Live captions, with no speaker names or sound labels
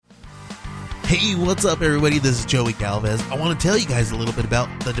Hey, what's up, everybody? This is Joey Galvez. I want to tell you guys a little bit about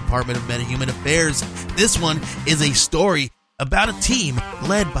the Department of Metahuman Affairs. This one is a story about a team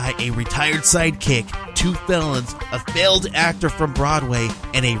led by a retired sidekick, 2 felons, a failed actor from Broadway,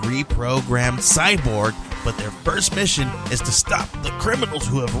 and a reprogrammed cyborg. But their first mission is to stop the criminals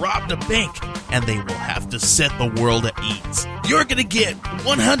who have robbed a bank, and they will have to set the world at ease. You're going to get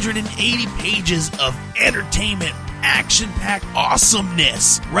 180 pages of entertainment, action-packed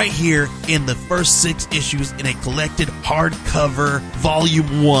awesomeness right here in the first 6 issues in a collected hardcover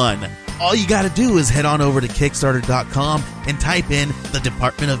volume 1. All you got to do is head on over to Kickstarter.com and type in the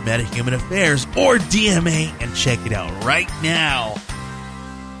Department of Metahuman Affairs or DMA and check it out right now.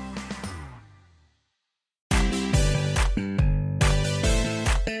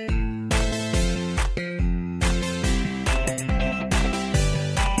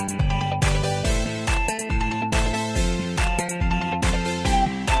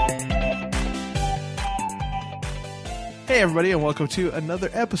 Hey everybody, and welcome to another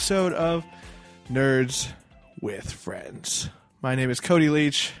episode of Nerds with Friends. My name is Cody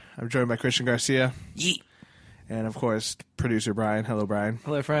Leach. I'm joined by Christian Garcia. Yeet. And of course, producer Brian. Hello, Brian.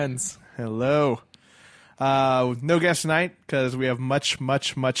 Hello, friends. Hello. No guest tonight because we have much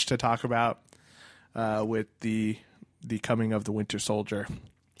to talk about with the coming of the Winter Soldier.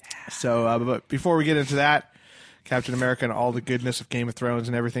 Yeah. So, but before we get into that, Captain America and all the goodness of Game of Thrones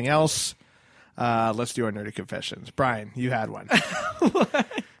and everything else, let's do our nerdy confessions. Brian, you had one.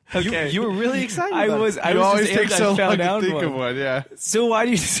 Okay. You were really excited. I was always just take amped so I long found to out think one. of one. Yeah. So why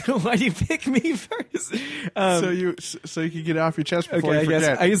do you pick me first? So you can get it off your chest before you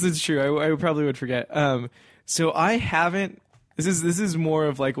forget. I guess it's true. I probably would forget. So I haven't. This is more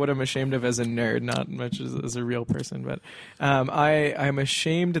of like what I'm ashamed of as a nerd, not much as a real person. But I'm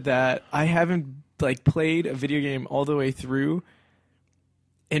ashamed that I haven't like played a video game all the way through.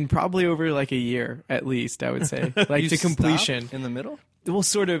 In probably over like a year, at least, I would say, like to completion. In the middle? Well,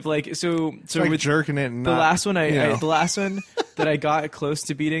 sort of like so. It's like with jerking it. And the not, last one, you know. the last one that I got close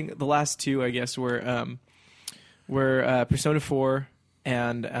to beating. The last 2, I guess, were Persona 4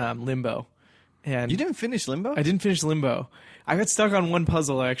 and Limbo. And You didn't finish Limbo? I didn't finish Limbo. I got stuck on one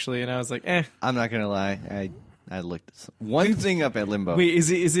puzzle actually, and I was like, eh. I'm not going to lie. I looked one thing up at Limbo. Wait, is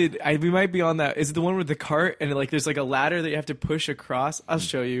it? We might be on that. Is it the one with the cart and like there's like a ladder that you have to push across? I'll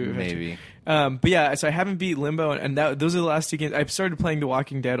show you. Maybe. But yeah, so I haven't beat Limbo, and those are the last 2 games. I started playing The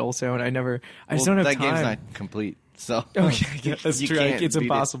Walking Dead also, and I just don't have that time. game's not complete. So Oh yeah, that's You true. can't It's beat it.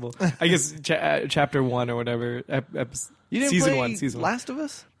 impossible. I guess chapter 1 or whatever. You didn't season play 1, season 1. Last of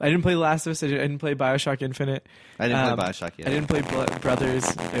Us? I didn't play Last of Us. I didn't play BioShock Infinite. I didn't play BioShock yet. I didn't play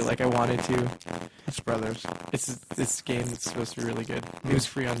Brothers like I wanted to. It's brothers. It's this game that's supposed to be really good. It was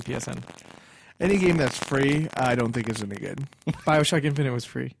free on PSN. Any game that's free, I don't think is any good. BioShock Infinite was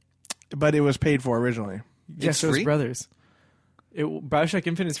free. But it was paid for originally. Yeah, It's so is free? Brothers. BioShock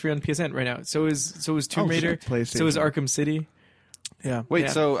Infinite is free on PSN right now. So is Tomb Raider. shit. So is PlayStation. Arkham City. Yeah. Wait, Yeah.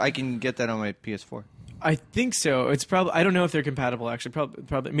 so I can get that on my PS4? I think so. It's probably. I don't know if they're compatible. Actually,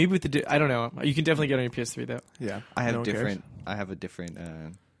 probably. Maybe with the. I don't know. You can definitely get it on your PS3 though. Yeah. I have No one cares. different. I have a different.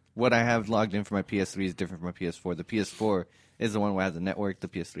 What I have logged in for my PS3 is different from my PS4. The PS4 is the one where I have the network. The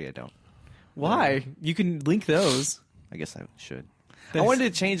PS3 I don't. Why? You can link those. I guess I should. I That's-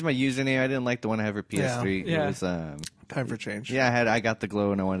 wanted to change my username. I didn't like the one I have for PS3. Yeah. It was Time for change. yeah, I got the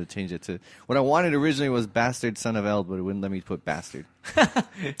glow and I wanted to change it to what I wanted originally was Bastard Son of L, but it wouldn't let me put Bastard.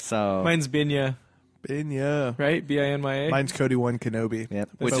 So Mine's Binya, Binya. right? Binya. Mine's Cody One Kenobi. Yep.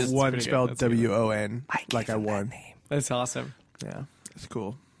 Which Which is is one pretty good. spelled That's good. WON. Like I won. That's awesome. Yeah. It's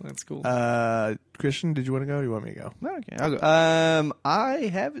cool. That's cool. Christian, did you want to go or do you want me to go? okay, I'll go. I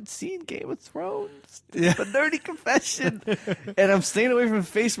haven't seen Game of Thrones. Yeah. The nerdy confession, and I'm staying away from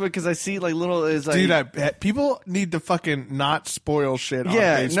Facebook because I see like little. It's like, Dude, people need to fucking not spoil shit on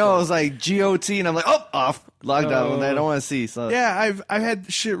yeah, Facebook. no, it was like GOT, and I'm like, off, logged out, and I don't want to see. So Yeah, I've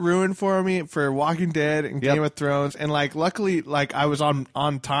had shit ruined for me for Walking Dead and Yep. Game of Thrones, and like luckily, like I was on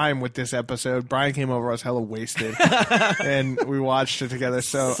time with this episode. Brian came over, I was hella wasted, and we watched it together.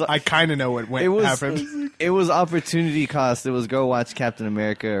 So I kind of know what happened. It was opportunity cost. It was go watch Captain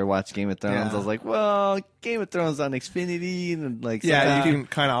America or watch Game of Thrones. Yeah. I was like, well, Game of Thrones on Xfinity and like Yeah, something. you can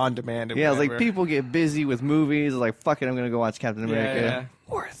kind of on demand. And Yeah, I was like, whatever. people get busy with movies. I was like, fuck it, I'm gonna go watch Captain America. yeah.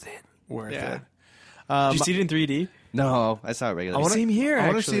 Worth it. worth Yeah. it. Did you see it in 3D? No, I saw it regularly. Same here. I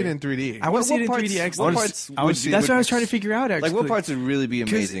want to actually. see it in 3D. I want to see it in parts- 3D. what Actually, parts I would would see- be- that's what I was trying to figure out. Actually, like what parts would really be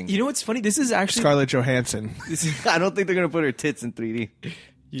 'Cause amazing? you know what's funny? This is actually. Scarlett Johansson. This is, I don't think they're gonna put her tits in 3D.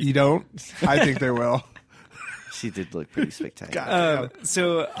 You don't? I think there will. She did look pretty spectacular. God.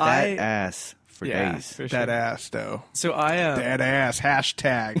 so That I ass for Yeah, days. for Dead sure. ass, though. So I Dead ass.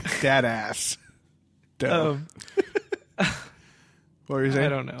 Hashtag dead ass. Dough. What were you saying? I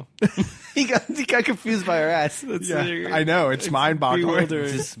don't know. He got confused by her ass. Yeah, I know. It's mind-boggling.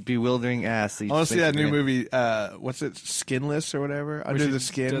 bewildering. Just bewildering ass. I want to see that new movie. What's it? Skinless or whatever. Under She the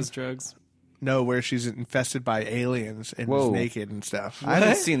Skin. does drugs. No, where she's infested by aliens and Whoa. is naked and stuff. I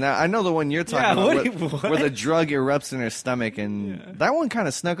haven't seen that. I know the one you're talking Yeah, about, what? where the drug erupts in her stomach, and that one kind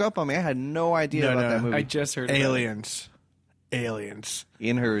of snuck up on me. I had no idea No, about no. that movie. I just heard about it. Aliens. Aliens.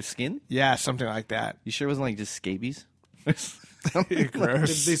 In her skin? Yeah, something like that. You sure it wasn't like just scabies? Gross. Did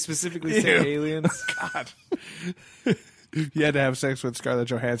they specifically say Ew. aliens? God. You had to have sex with Scarlett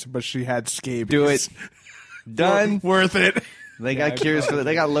Johansson, but she had scabies. Do it. Done. Worth it. They got cures for that.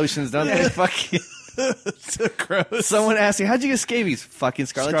 They got lotions done. Fuck you. So gross. Someone asked you, how'd you get scabies? Fucking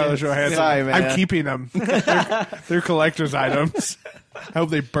Scarlett Johansson. Sorry, man. I'm keeping them. They're collector's items. I hope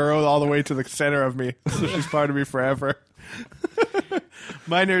they burrow all the way to the center of me, so she's part of me forever.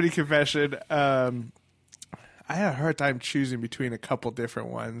 My nerdy confession. I had a hard time choosing between a couple different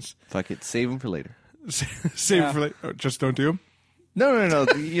ones. Fuck it. Save them for later. Save it for later. Oh, just don't do them. No.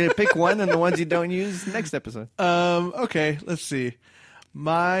 You pick one, and the ones you don't use, next episode. Okay, let's see.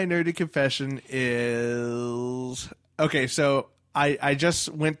 My nerdy confession is okay. So I just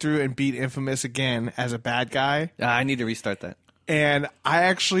went through and beat Infamous again as a bad guy, I need to restart that. and I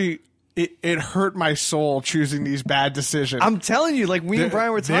actually it hurt my soul choosing these bad decisions. I'm telling you, like, me and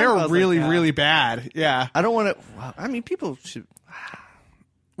Brian were talking They're about, I was really, like, really bad. Yeah. I don't want to. Well, I mean, people should.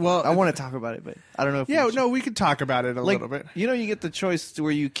 Well, I want to talk about it, but I don't know if yeah, we should. no, we could talk about it a Like, little bit. you know, you get the choice to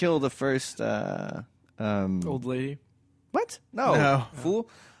where you kill the first. Old lady. What? No, No. fool.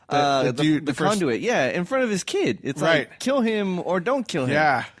 The dude- the the first- conduit, yeah, in front of his kid. It's Right. like, kill him or don't kill him.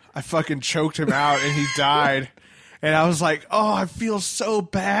 Yeah, I fucking choked him out and he died. And I was like, oh, I feel so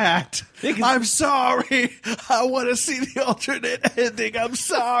bad. Yeah, 'cause- I'm sorry. I want to see the alternate ending. I'm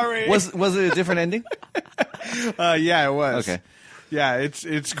sorry. Was it a different ending? Yeah, it was. Okay. Yeah,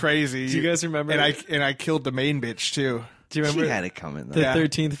 it's crazy. Do you guys remember- And I killed the main bitch too. Do you She remember had it coming, though. the Yeah.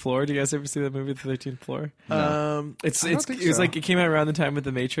 13th Floor? Do you guys ever see that movie, The 13th Floor? I don't think It was so. like it came out around the time with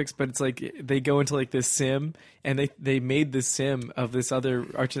The Matrix, but it's like they go into like this sim, and they made this sim of this other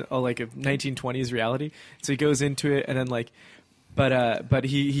like a 1920s reality. So he goes into it, and then like, but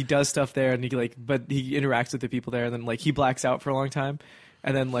he does stuff there, and he interacts with the people there, and then like he blacks out for a long time.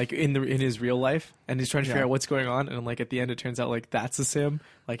 And then, like in his real life, and he's trying to figure Yeah. out what's going on, and like at the end, it turns out like that's a sim,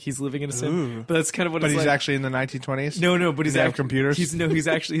 like he's living in a sim. Ooh. But that's kind of what But it's he's like. actually in the 1920s. No, but he's They have act- computers? He's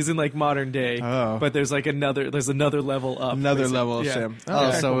in like modern day. Oh. But there's another level up. Another basically. level of Yeah. sim. Oh,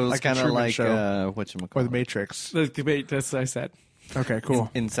 Okay, so cool. it was Like a kind of Truman like Show. whatchamacallit? Or the Matrix. The debate. That's what I said. Okay, cool.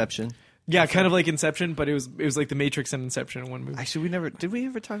 Inception. Yeah, kind of like Inception, but it was like the Matrix and Inception in one movie. Actually, did we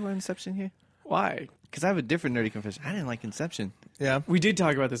ever talk about Inception here? Why? Because I have a different nerdy confession. I didn't like Inception. Yeah. We did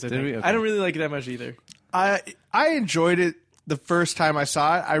talk about this. I think. we? Okay. I don't really like it that much either. I enjoyed it the first time I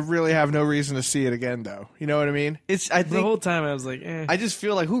saw it. I really have no reason to see it again, though. You know what I mean? I The think whole time I was like, eh. I just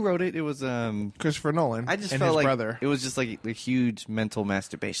feel like who wrote it? It was Christopher Nolan. I just and felt his like brother. it was just like a huge mental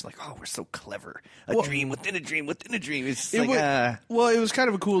masturbation. Like, oh, we're so clever. A dream within a dream within a dream. It's just It like, was, well, it was kind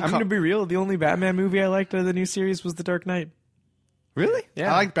of a cool. I'm gonna be real. The only Batman movie I liked of the new series was The Dark Knight. really?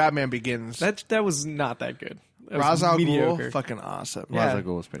 Yeah, I like Batman Begins. that was not that good. That was Ra's al mediocre. Ghul, fucking awesome. Ra's al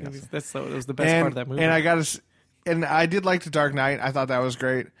Ghul was pretty That was- awesome. that was the best part of that movie. And I did like the Dark Knight. I thought that was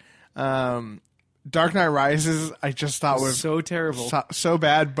great. Dark Knight Rises, I just thought was so terrible. so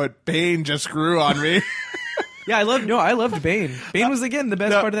bad, but Bane just grew on me. Yeah, I loved Bane. Bane was again the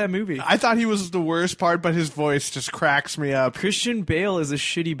best No, part of that movie. I thought he was the worst part, but his voice just cracks me up. Christian Bale is a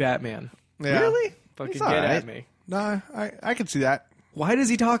shitty Batman. Yeah. Really? Fucking He's get alright. at me. No, I can see that. Why does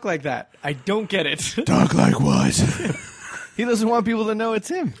he talk like that? I don't get it. Talk like what? He doesn't want people to know it's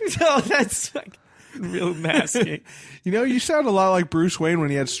him. No, that's like real masking. You know, you sound a lot like Bruce Wayne when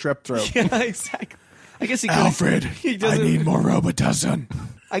he had strep throat. Yeah, exactly. I guess he could. Alfred, He doesn't- more Robitussin.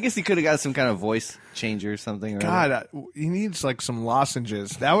 I guess he could have got some kind of voice changer or something. Or God, he needs like some lozenges.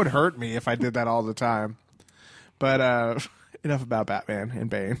 That would hurt me if I did that all the time. But enough about Batman and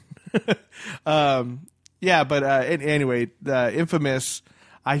Bane. Yeah, but anyway, the Infamous.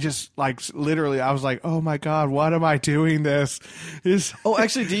 I just like literally. I was like, "Oh my god, what am I doing? This is." Oh,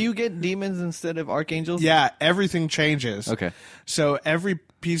 actually, do you get demons instead of archangels? Yeah, everything changes. Okay. So every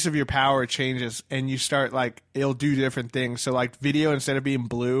piece of your power changes, and you start like it'll do different things. So like video, instead of being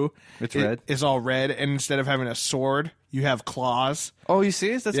blue, It's it red. is all red, and instead of having a sword, You have claws. Oh, you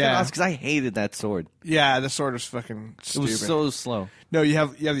serious? That's kind Yeah. of awesome because I hated that sword. Yeah, the sword is fucking It stupid. was so slow. No, you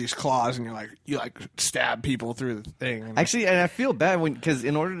have these claws, and you stab people through the thing. And Actually, and I feel bad because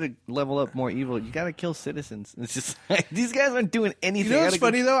in order to level up more evil, you got to kill citizens. It's just like, these guys aren't doing anything. you know I what's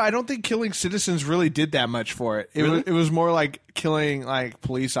gotta go- funny though? I don't think killing citizens really did that much for it. Really? It was more like killing like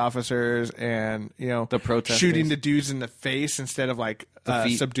police officers and The protesters. shooting the dudes in the face instead of like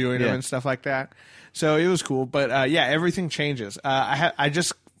feet. subduing them Yeah. and stuff like that. So it was cool, but yeah, everything changes. I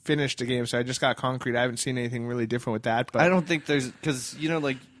just finished the game, so I just got Concrete. I haven't seen anything really different with that. But I don't think there's because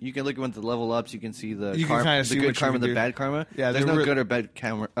like you can look at the level ups, you can see the You can kinda the see good what you karma, can the do. bad karma. Yeah, there's they're no good or bad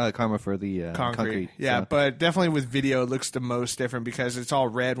karma for the concrete. Yeah, so. but definitely with video, it looks the most different because it's all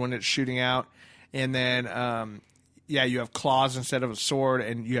red when it's shooting out, and then you have claws instead of a sword,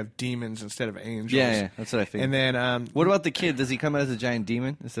 and you have demons instead of angels. yeah, that's what I think. And then What about the kid? Does he come out as a giant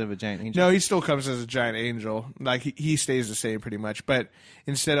demon instead of a giant angel? no, he still comes as a giant angel. Like he stays the same pretty much, but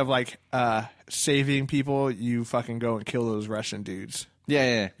instead of like saving people, you fucking go and kill those Russian dudes.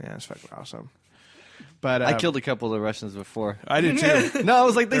 Yeah. Yeah, it's fucking awesome. But I killed a couple of the Russians before. I did too. No, I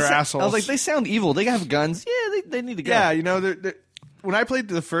was like, They're I assholes. was like, they sound evil. They have guns. Yeah, they need to go. Yeah, you know, when I played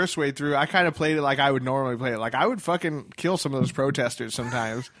the first way through, I kind of played it like I would normally play it. Like I would fucking kill some of those protesters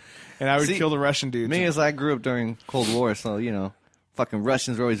sometimes, and I would See, kill the Russian dudes. Me, as I grew up during Cold War, so fucking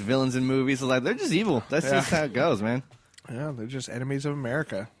Russians were always villains in movies. So like, they're just evil. That's just how it goes, man. Yeah, they're just enemies of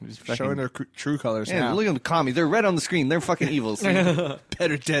America, just fucking- showing their true colors Yeah, now. look at the commies. They're red on the screen. They're fucking evil. See?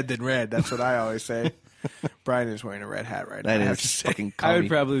 Better dead than red. That's what I always say. Brian is wearing a red hat right now. That I have is to say. fucking I would commie.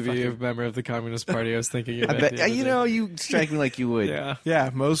 probably be a member of the Communist Party. I was thinking of I that bet, the other you day. know, you strike me like you would. Yeah. Yeah,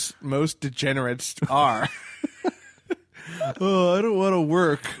 most degenerates are. Oh, I don't want to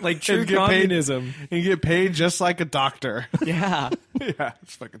work. Like true And get paid- communism. and get paid just like a doctor. Yeah. Yeah,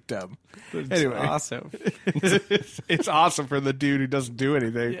 it's fucking dumb. It's Anyway. awesome. It's awesome for the dude who doesn't do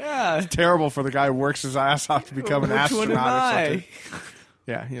anything. Yeah. It's terrible for the guy who works his ass off to become an Which astronaut one am or I? something.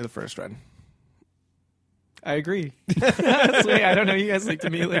 Yeah, you're the first one. I agree. That's why I don't know. You guys look to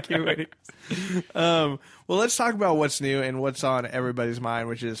me like you're waiting. Well, let's talk about what's new and what's on everybody's mind,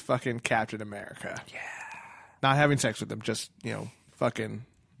 which is fucking Captain America. Yeah. Not having sex with them, just, fucking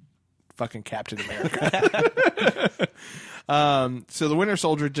Captain America. So the Winter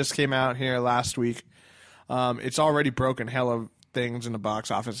Soldier just came out here last week. It's already broken hella things in the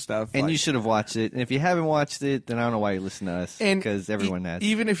box office stuff. And like- you should have watched it. And if you haven't watched it, then I don't know why you listen to us. And Because everyone has.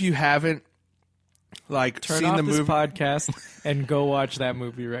 Even if you haven't, Turn seen off the this movie, podcast and go watch that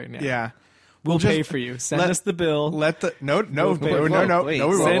movie right now. yeah, We'll just pay for you. Send let- us the bill. let the no, wait, no, wait,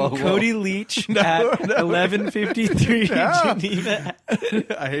 we Send won't. whoa. Cody Leach at 1153 Geneva.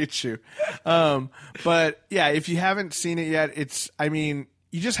 I hate you. But yeah, if you haven't seen it yet,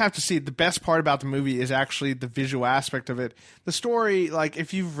 you just have to see it. The best part about the movie is actually the visual aspect of it. The story, like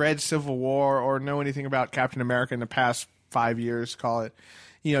if you've read Civil War or know anything about Captain America in the past 5 years, call it,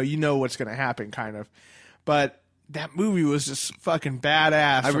 you know what's going to happen, kind of. But that movie was just fucking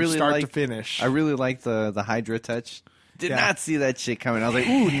badass from start to finish. I really like the Hydra touch. Did Yeah. not see that shit coming. I was like,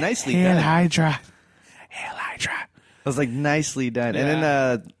 ooh, nicely Hail done. Hydra. Hail Hydra. I was like, nicely done. Yeah.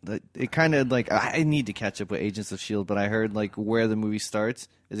 And then it kind of like, I need to catch up with Agents of S.H.I.E.L.D., but I heard like where the movie starts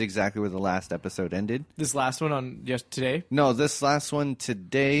is exactly where the last episode ended. This last one on today. No, this last one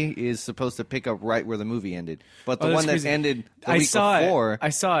today is supposed to pick up right where the movie ended. But the Oh, that's one that crazy. ended the I week saw before it. I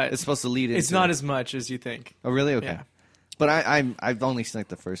saw it. is supposed to lead into... It's not as much as you think. Oh, really? Okay. Yeah. But I've only seen like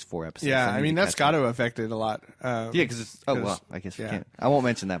the first 4 episodes. Yeah, so I mean, need to that's catch up. got to affect it a lot. Yeah, because it's... Oh, 'cause- well, I guess we yeah. can't. I won't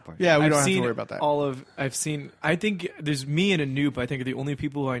mention that part. Yeah, we I've don't have to seen worry about that. I've seen. I think there's me and a noob. I think are the only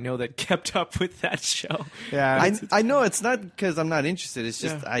people who I know that kept up with that show. Yeah, I know it's not because I'm not interested. It's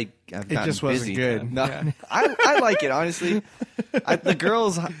just Yeah. I've It gotten just wasn't busy. good. No, Yeah. I like it honestly. The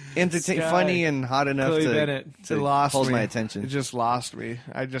girl's entertain, This guy, funny and hot enough Chloe to, Bennett. to it lost hold me. my attention. It just lost me.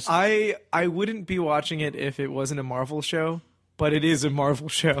 I wouldn't be watching it if it wasn't a Marvel show, but it is a Marvel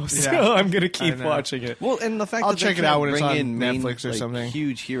show, so Yeah. I'm gonna keep I know. watching it. Well, and the fact I'll that they check it can't out when it's bring on in main, Netflix or like, something.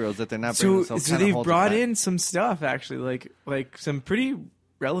 huge heroes that they're not bringing So, themselves. so kinda they've holds it brought back. in some stuff actually, like some pretty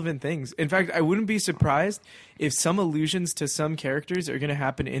relevant things. In fact, I wouldn't be surprised if some allusions to some characters are going to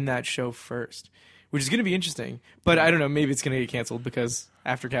happen in that show first, which is going to be interesting. But I don't know, maybe it's going to get canceled because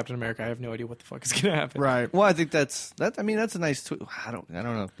after Captain America, I have no idea what the fuck is going to happen. right. Well, I think that's I mean, that's a nice. I don't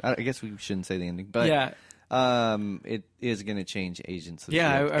know. I guess we shouldn't say the ending, but Yeah. it is going to change Agents of Yeah,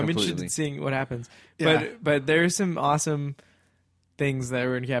 S.H.I.E.L.D. I'm interested completely. in seeing what happens. Yeah. But there's some awesome things that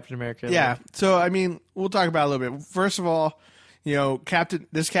were in Captain America. Yeah. like- So I mean, we'll talk about it a little bit. First of all, you know, Captain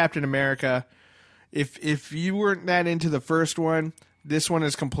America. If you weren't that into the first one, This one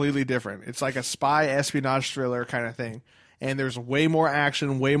is completely different. It's like a spy espionage thriller kind of thing. And there's way more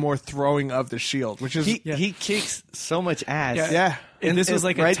action, way more throwing of the shield, which is He kicks so much ass. yeah. If this was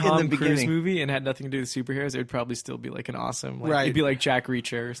like a right in the Tom Cruise beginning. movie and had nothing to do with superheroes, it would probably still be like an awesome. Like, Right. It'd be like Jack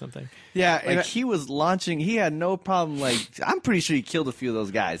Reacher or something. Yeah, and Like he was launching, he had no problem. Like I'm pretty sure he killed a few of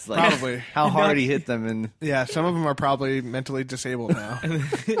those guys. Like Probably. how hard he hit them, and yeah, some of them are probably mentally disabled now, and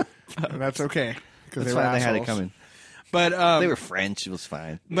that's okay because that's they were why they had it assholes. coming. But They were French. It was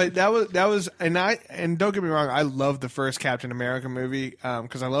fine. But that was and don't get me wrong, I love the first Captain America movie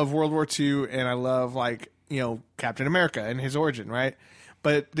because I love World War II and I love Captain America and his origin, right?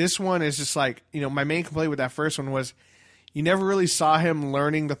 But this one is just like my main complaint with that first one was you never really saw him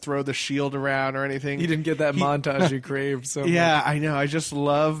learning to throw the shield around or anything. You didn't get that montage you craved. So Yeah, I know. I just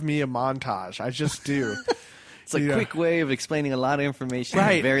love me a montage. I just do. It's a Yeah. quick way of explaining a lot of information in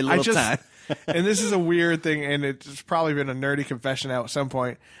Right. very little time. And this is a weird thing, and it's probably been a nerdy confession at some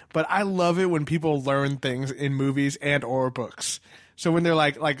point, but I love it when people learn things in movies and or books. So when they're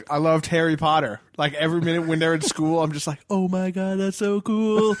like I loved Harry Potter. Like every minute when they're in school, I'm just like, oh my God, that's so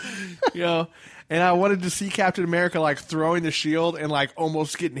cool. And I wanted to see Captain America like throwing the shield and like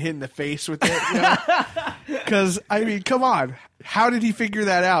almost getting hit in the face with it. Because, I mean, come on. How did he figure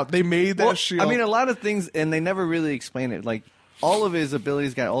that out? They made that shield. I mean, a lot of things, and they never really explain it. Like all of his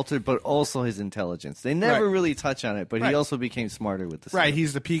abilities got altered, but also his intelligence. They never Right. really touch on it, but Right. he also became smarter with the Right, suit.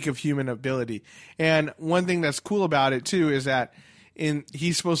 he's the peak of human ability. And one thing that's cool about it too is that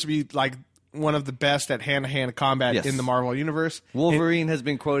he's supposed to be like one of the best at hand-to-hand combat Yes. in the Marvel universe. Wolverine has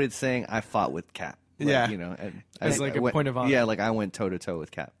been quoted saying, "I fought with Cap." Like, Yeah. As like a went- point of honor. Yeah, like I went toe to toe with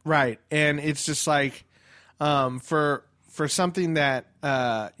Cap. Right, and it's just like for something that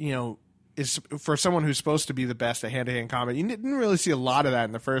is for someone who's supposed to be the best at hand-to-hand combat. You didn't really see a lot of that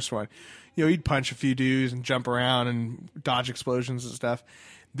in the first one. He'd punch a few dudes and jump around and dodge explosions and stuff.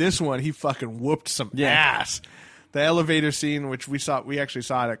 This one, he fucking whooped some ass. The elevator scene, which we actually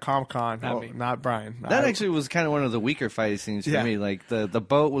saw it at Comic-Con. Not me. Not Brian. That actually was kind of one of the weaker fight scenes for Yeah. me. Like the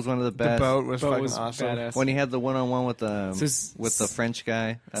boat was one of the the best. boat was fucking was awesome. badass. When he had the one-on-one with So the French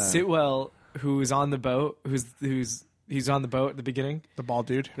guy. Sitwell, who's on the boat, he's on the boat at the beginning. The bald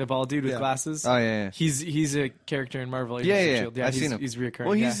dude. The bald dude with Yeah. glasses. Oh, yeah. He's a character in Marvel Agents Yeah, of yeah, S.H.I.E.L.D. I've he's, seen him. He's reoccurring.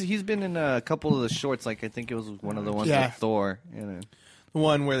 Well, yeah. he's been in a couple of the shorts. Like I think it was one of the ones Yeah. with Thor. The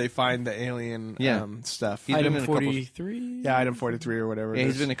one where they find the alien Yeah. stuff. He's been Item in a couple- 43. Yeah, item 43 or whatever. Yeah, it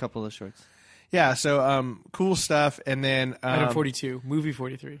he's is. been in a couple of shorts. Yeah, so cool stuff. And then Item 42. Movie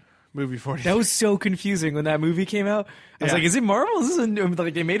 43. movie 40. That was so confusing when that movie came out. I was Yeah. like, is it Marvel? Is this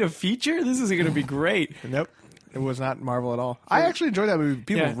like they made a feature? This is going to be great. Nope. It was not Marvel at all. I actually enjoyed that movie.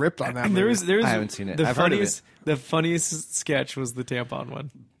 People Yeah. ripped on that And movie. there was I haven't seen it. The I've heard of funniest, the funniest sketch was the tampon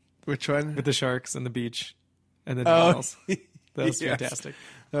one Which one? with the sharks and the beach and the Oh, dolls. That was yes. fantastic.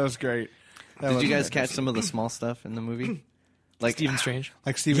 That was great. That Did was you guys great. catch some of the small stuff in the movie? Like Stephen Strange.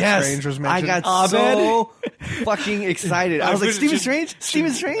 Like Stephen yes, Strange was I mentioned? got Abed? so fucking excited. I was like, Stephen Strange,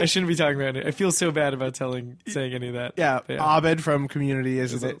 Stephen I Strange. shouldn't be talking about it. I feel so bad about saying any of that. Yeah, But Abed from Community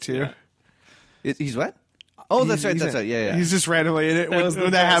is in it too. Yeah. He's what? Oh, that's right. He's That's in- right. Yeah, yeah. He's just randomly in it. That was When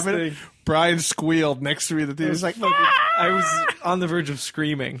the that best happened, thing. Brian squealed next to me. The theater was like, I was on the verge of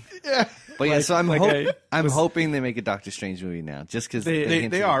screaming. But yeah, so I'm like I'm hoping they make a Doctor Strange movie now, just because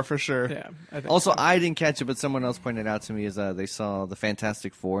they are for sure. Yeah. I think Also, so. I didn't catch it, but someone else pointed out to me is they saw the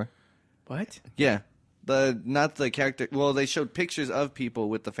Fantastic Four. What? Yeah, not the character. Well, they showed pictures of people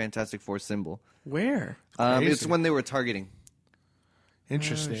with the Fantastic Four symbol. Where? Crazy. It's when they were targeting.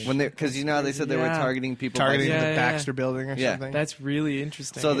 Interesting. When they, because how they said they were Yeah. targeting people. Targeting by, Yeah, the yeah. Baxter Building or Yeah. something. That's really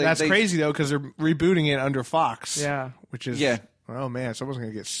interesting. So they- That's crazy though, because they're rebooting it under Fox. Yeah. which is Yeah. Oh man, someone's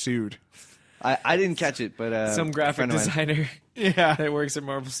gonna get sued. I didn't catch it, but some a graphic friend of mine- designer Yeah, that works at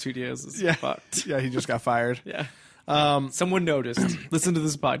Marvel Studios is yeah, fucked. yeah. He just got fired. Yeah. Someone noticed. Listen to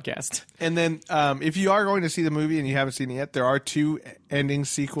this podcast. And then, if you are going to see the movie and you haven't seen it yet, there are two ending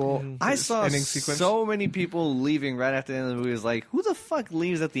sequel. I saw ending sequence. so many people leaving right after the end of the movie. Is like, who the fuck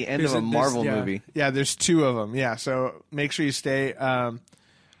leaves at the end There's of a there's- Marvel yeah. movie? Yeah, there's two of them. Yeah, so make sure you stay. I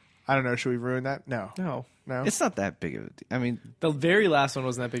don't know. Should we ruin that? No, No. no. It's not that big of a deal. I mean, The very last one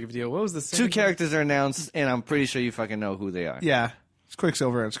wasn't that big of a deal. What was the two second? characters are announced, and I'm pretty sure you fucking know who they are. Yeah, it's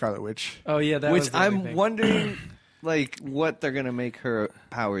Quicksilver and Scarlet Witch. Oh yeah, that Which was the only I'm thing. wondering, like, what they're gonna make her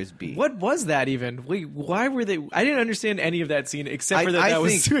powers be. What was that even? Wait, why were they? I didn't understand any of that scene except for that I that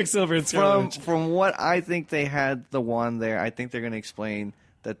was think Quicksilver and Scarlet Witch. From what I think they had the wand there, I think they're gonna explain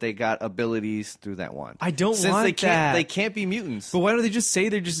that they got abilities through that wand. I don't Since want they can't, that. They can't be mutants. But why don't they just say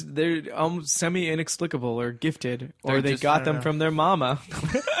they're semi inexplicable or gifted, or They're they just- I got don't them know. from their mama?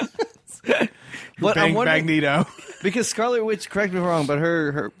 But I'm banged wondering, Magneto. because Scarlet Witch, correct me if I'm wrong, but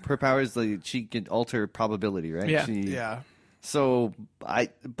her power is like she can alter probability, right? Yeah. Yeah. So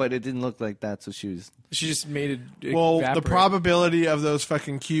but it didn't look like that. So she was. She just made it. Well, evaporate. the probability of those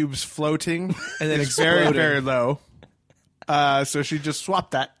fucking cubes floating And then is very, exploding. very low. So she just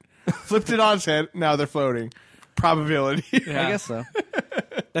swapped that, flipped it on its head. Now they're floating. Probability. Yeah. I guess so.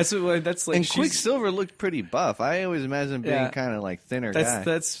 That's what. That's like And she's- Quicksilver looked pretty buff. I always imagined being Yeah. kind of like thinner guy.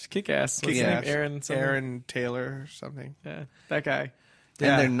 That's Kick-Ass. What's his Kick-Ass. name? Aaron. something? Aaron Taylor or something. Yeah, that guy. and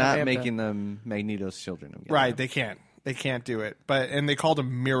Yeah. they're not Bantha. making them Magneto's children. I'm guessing. Right. They can't. They can't do it. And they called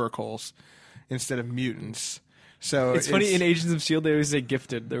them miracles instead of mutants. So It's funny in Agents of S.H.I.E.L.D. they always say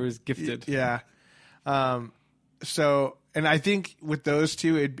gifted. There was gifted. Yeah. So, and I think with those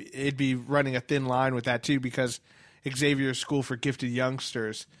two, it'd be running a thin line with that too, because Xavier's School for Gifted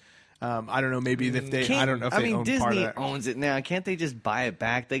Youngsters. I don't know. Maybe if they, I don't know if they own Disney part of that. owns it now. Can't they just buy it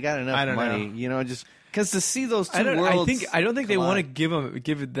back? They got enough I don't money, know. you know. Just because to see those two I worlds. don't think they want to collide.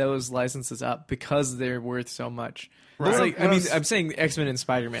 give those licenses up because they're worth so much. Those, Right. like, I mean, I'm saying X-Men and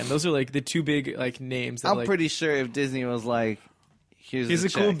Spider-Man. Those are like the two big like names. That, I'm like, pretty sure if Disney was like, "Here's Here's a a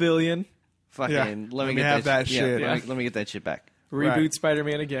cool check. billion. Fucking Yeah. let me get have that yeah, shit. let me get that shit back." Reboot Right.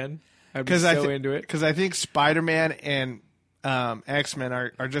 Spider-Man again. I'd be Because so into it. Because I think Spider-Man and X-Men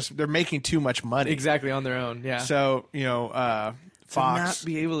are just they're making too much money. Exactly on their own. Yeah. So To Fox. not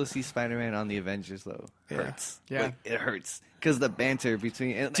be able to see Spider-Man on the Avengers though hurts. Yeah. Like, it hurts because the banter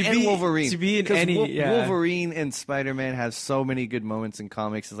between and be- Wolverine. to be in 'Cause any- yeah. Wolverine and Spider-Man have so many good moments in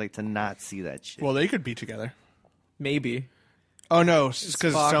comics. It's like to not see that shit. Well, they could be together. Maybe. Oh no,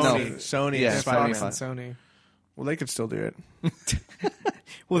 because Fox. Sony, No. Sony, Yeah, and it's Spider-Man. Fox and Sony. Well, they could still do it.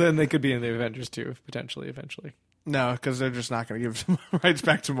 Well, then they could be in the Avengers too, potentially, eventually. No, because they're just not going to give some rights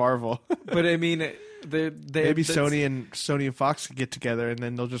back to Marvel. But I mean, they Maybe that's- Sony and Fox could get together, and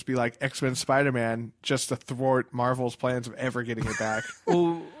then they'll just be like X-Men, Spider-Man, just to thwart Marvel's plans of ever getting it back.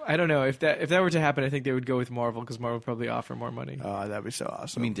 Well, I don't know if that were to happen. I think they would go with Marvel because Marvel would probably offer more money. Oh, that'd be so I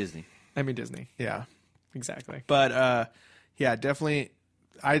awesome. mean Disney. Disney, yeah, exactly. but yeah, definitely.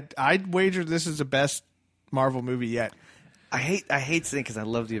 I'd wager this is the best Marvel movie yet. I hate saying because I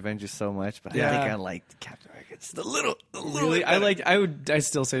love the Avengers so much, but Yeah. I think I like Captain America just a little. Really, bit better. I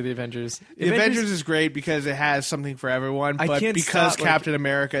still say the Avengers. The Avengers is great because it has something for everyone. I But can't because stop, like- Captain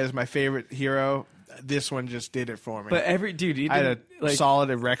America is my favorite hero, this one just did it for me. But every dude, you I had a didn't, like, solid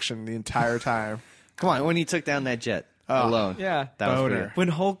erection the entire time. Come on, when he took down that jet alone, yeah. that was Boner. pretty. When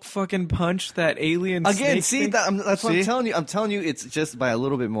Hulk fucking punched that alien Again, snake see thing- that's what See? I'm telling you. I'm telling you, it's just by a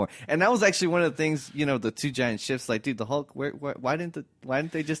little bit more. And that was actually one of the things. You know, the two giant ships. Like, dude, the Hulk. Why didn't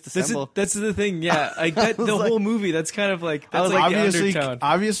they just assemble? That's the thing, yeah. Like that, the was whole movie. That's kind of like that's was like obviously, the undertone.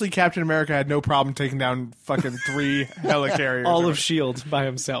 obviously, Captain America had no problem taking down fucking 3 helicarriers All of Shield by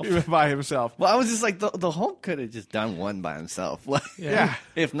himself. by himself. Well, I was just like, the Hulk could have just done one by himself. Like, Yeah.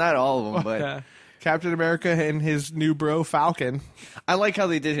 if not all of them. But Yeah. Captain America and his new bro Falcon. I like how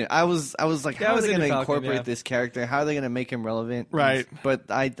they did it. I was like, Yeah, I how are was they going into to Falcon, incorporate yeah. this character? How are they going to make him relevant? Right.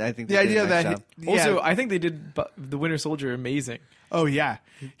 But I think The they did idea a nice job. that Also, I think they did the Winter Soldier amazing. oh yeah,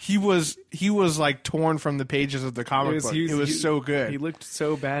 he was like torn from the pages of the comic book. It was so good. He looked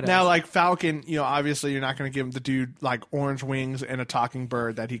so badass. Now, like Falcon, obviously you're not going to give the dude like orange wings and a talking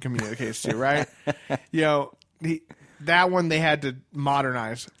bird that he communicates to, right? That one they had to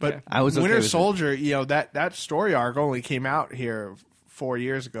modernize. But Yeah. I was okay Winter with it. Soldier, that story arc only came out here 4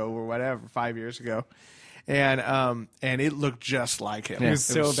 years ago or whatever, 5 years ago, and it looked just like him. It was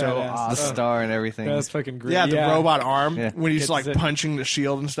so badass. the awesome. star and everything. that was fucking great. Yeah, the robot arm Yeah. when he's It's like a- punching the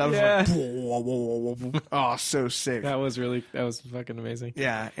shield and stuff. Yeah. It's like, whoa, whoa, whoa, whoa, whoa. Oh, so sick. That was fucking amazing.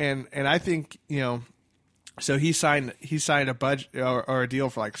 Yeah, and I think so he signed a budget or a deal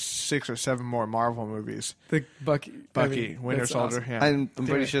for like 6 or 7 more Marvel movies. The Bucky, Winter that's Soldier. awesome. Yeah, I'm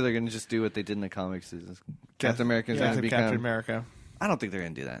pretty it. sure they're going to just do what they did in the comics. Is Captain America's yeah, going to be Captain kind of, America. I don't think they're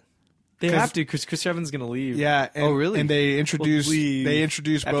going to do that. They 'Cause- have to because Chris Evans is gonna leave. Yeah. And, Oh, really? And they introduced leave after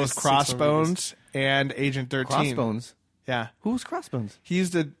both 6 more movies. Crossbones and Agent 13. Crossbones. Yeah, Who's Crossbones?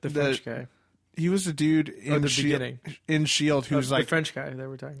 he's the French guy. He was the dude in the Shield, beginning. in Shield who was the like French guy that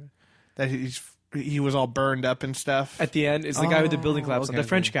we're talking about. that. He was all burned up and stuff. At the end is the guy with the building Oh, collapse. okay, The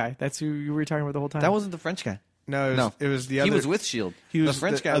French okay. guy. That's who you were talking about the whole time. That wasn't the French guy. No, No. it was the other. He was with Shield. He was the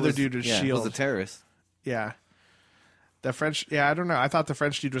French the guy. other was, dude was yeah, Shield. was a terrorist. Yeah. The French, I don't know. I thought the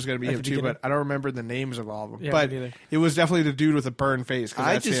French dude was going to be At him the too, beginning? but I don't remember the names of all of them. Yeah, but me neither. it was definitely the dude with a burned face. 'Cause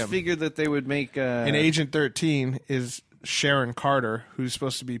I that's just him. figured that they would make. And Agent 13 is Sharon Carter, who's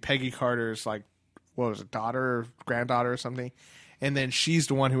supposed to be Peggy Carter's like, what was it, daughter or granddaughter or something. And then she's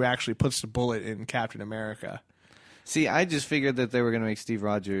the one who actually puts the bullet in Captain America. See, I just figured that they were going to make Steve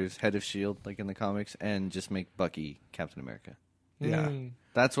Rogers head of S.H.I.E.L.D., like in the comics, and just make Bucky Captain America. Yeah.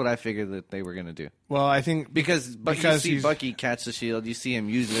 That's what I figured that they were going to do. Well, I think Because you see he's- Bucky catch the shield, you see him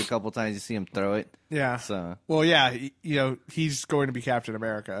use it a couple times, you see him throw it. Yeah. So Well, yeah, he's going to be Captain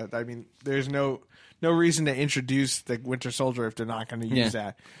America. I mean, there's no reason to introduce the Winter Soldier if they're not going to use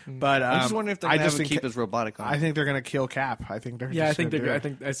that. But I'm just wondering if they're I going just to keep think his robotic arm. I think they're going to kill Cap. I think they're Yeah, I just think gonna they're.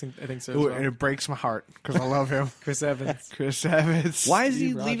 do I it. think so. Ooh, As and well. it breaks my heart because I love him. Chris Evans. Chris Evans. Why is he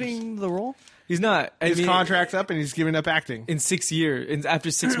Steve Rogers. leaving the role? He's not. I His mean, contract's up and he's giving up acting. in 6 years.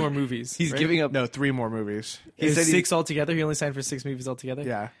 After 6 more movies, He's right? giving up. No, 3 more movies. He Is said he- 6 altogether. He only signed for 6 movies altogether.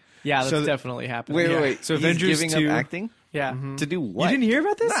 Yeah. Yeah, that's So th- definitely happening. Wait, yeah. wait. So He's Avengers giving 2. up acting Yeah. to do what? You didn't hear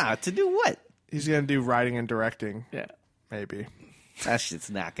about this? Nah, to do what? He's going to do writing and directing, Yeah. maybe. That shit's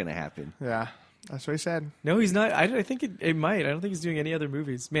not going to happen. Yeah. That's what he said. No, he's not. I think it might. I don't think he's doing any other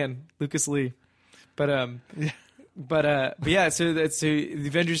movies. Man, Lucas Lee. But yeah. So the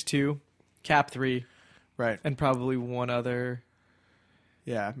Avengers 2, Cap 3, Right. and probably one other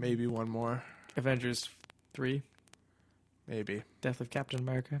Yeah, maybe one more. Avengers 3, Maybe. Death of Captain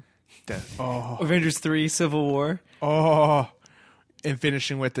America. Oh. Avengers 3, Civil War. Oh. And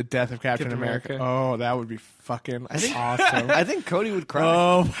finishing with the death of Captain Captain America. America. Oh, that would be fucking awesome. I think Cody would cry.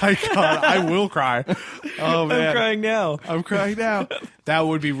 Oh my god, I will cry. Oh man, I'm crying now. I'm crying now. That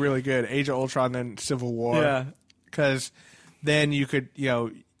would be really good. Age of Ultron, then Civil War. Yeah. Because then you could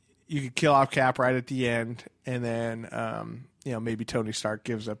kill off Cap right at the end, and then maybe Tony Stark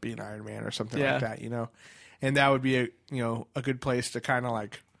gives up being Iron Man or something Yeah. like that. And that would be a good place to kind of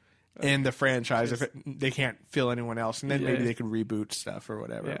like end the franchise if they can't fill anyone else, and then maybe Yeah. they could reboot stuff or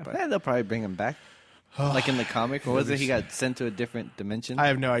whatever. Yeah. But Yeah, they'll probably bring him back. Like in the comic, or was it he got sent to a different dimension? I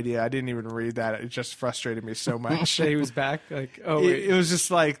have no idea. I didn't even read that. It just frustrated me so much. That he was back. Like, oh it, wait. it was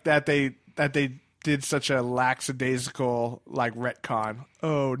just like that they did such a lackadaisical like retcon.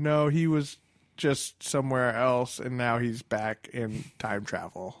 Oh no, he was just somewhere else and now he's back in time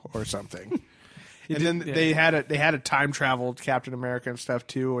travel or something. And then they had a time traveled Captain America and stuff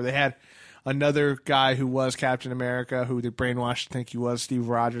too, or they had another guy who was Captain America who they brainwashed to think he was Steve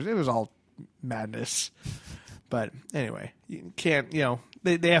Rogers. It was all madness. But anyway, you can't,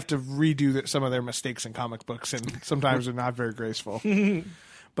 they have to redo some of their mistakes in comic books, and sometimes they're not very graceful.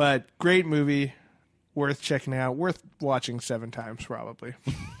 But great movie, worth checking out, worth watching 7 times probably.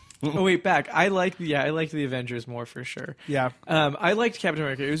 Oh wait, back. I liked the Avengers more for sure. Yeah. I liked Captain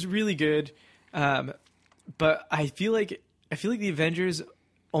America. It was really good. But I feel like the Avengers,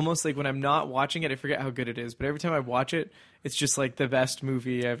 almost like when I'm not watching it, I forget how good it is. But every time I watch it, it's just like the best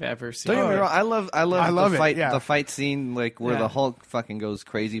movie I've ever seen. Don't get me wrong. I love love the it, fight. yeah. The fight scene, like where Yeah. the Hulk fucking goes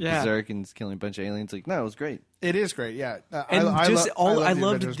crazy Yeah. berserk and is killing a bunch of aliens. Like, no, it was great. It is great, yeah. And I loved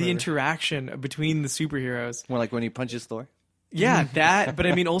Avengers the movie. interaction between the superheroes. More like when he punches Thor. Yeah, that. But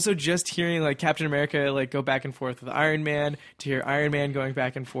I mean, also just hearing like Captain America like go back and forth with Iron Man, to hear Iron Man going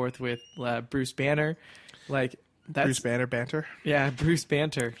back and forth with Bruce Banner, like that's Bruce Banner banter. yeah, Bruce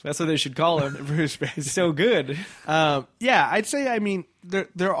Banter. That's what they should call him. Bruce Banner. He's so good. Yeah, I'd say. I mean,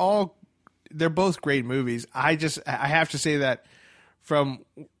 they're both great movies. I have to say that from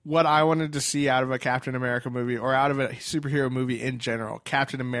what I wanted to see out of a Captain America movie or out of a superhero movie in general,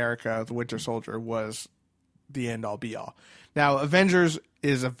 Captain America: The Winter Soldier was the end all be all. Now, Avengers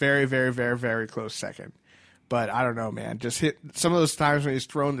is a very, very, very, very close second. But I don't know, man. Just hit some of those times when he's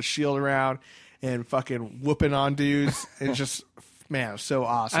throwing the shield around and fucking whooping on dudes. It's just, man, so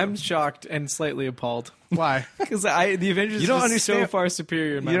awesome. I'm shocked and slightly appalled Why? because the Avengers You don't was so understand- far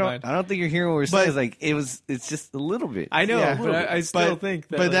superior in my You don't. mind. I don't think you're hearing what we're saying. But- It's like it's just a little bit. I know, Yeah. but I still think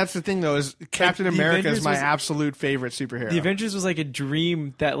that. But like, that's the thing, though, is Captain the America Avengers is my was- absolute favorite superhero. the Avengers was like a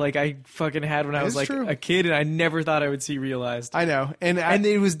dream that like I fucking had when I was It's like true. a kid, and I never thought I would see realized. I know, and And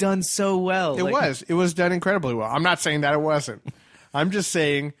it was done so well. it was done incredibly well. I'm not saying that it wasn't. I'm just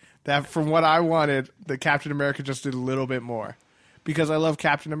saying that from what I wanted, the Captain America just did a little bit more because I love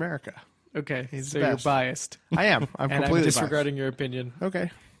Captain America. Okay, He's so the you're best. biased, I am. I'm and I'm completely disregarding your opinion, biased.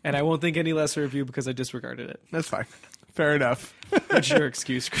 Okay, and I won't think any lesser of you because I disregarded it. that's fine. Fair enough. What's your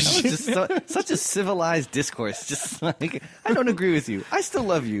excuse, Christian? It's just such a civilized discourse. Just like I don't agree with you. I still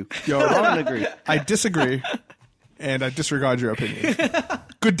love you. Yo, I don't agree. I disagree, and I disregard your opinion.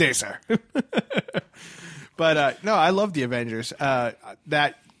 Good day, sir. But no, I love the Avengers. I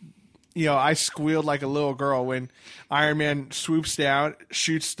squealed like a little girl when Iron Man swoops down,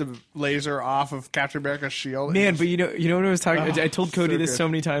 shoots the laser off of Captain America's shield. Man, but you know what I was talking. I told Cody so this good. so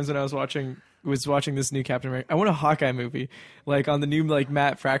many times when I was watching was watching this new Captain America. I want a Hawkeye movie, like on the new like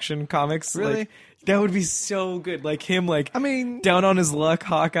Matt Fraction comics. Really? Like, that would be so good. Like him, like I mean, down on his luck,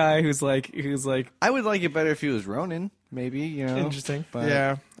 Hawkeye, who's like I would like it better if he was Ronin, maybe, you know. interesting. But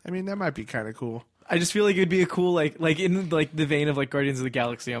Yeah, I mean that might be kind of cool. I just feel like it would be a cool like in like the vein of like Guardians of the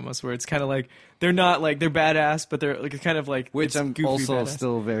Galaxy almost, where it's kind of like they're not like they're badass, but they're like kind of like which it's I'm goofy also badass.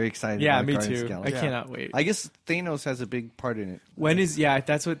 still very excited Yeah, about. me Guardians of too. the I Galaxy. cannot wait. I guess Thanos has a big part in it. When is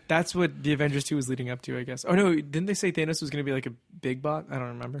that's what the Avengers 2 was leading up to, I guess. Oh no, didn't they say Thanos was going to be like a big bot? I don't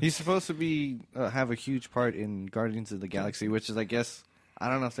remember. He's supposed to be have a huge part in Guardians of the Galaxy, which is, I guess, I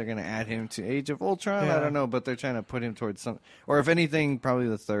don't know if they're going to add him to Age of Ultron. Yeah. I don't know, but they're trying to put him towards some, or if anything, probably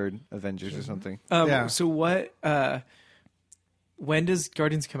the third Avengers or something. Yeah. So what? When does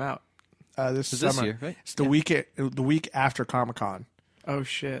Guardians come out? This It's this summer. year, right? It's the week after Comic-Con. Oh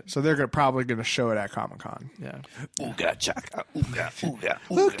shit! So they're probably going to show it at Comic-Con. Yeah. Ooga chaka, ooga, ooga,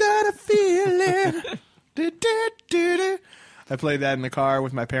 Who got a feeling? Do. I played that in the car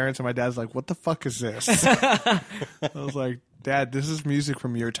with my parents, and my dad's like, "What the fuck is this?" I was like, "Dad, this is music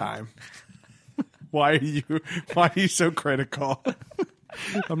from your time. Why are you so critical?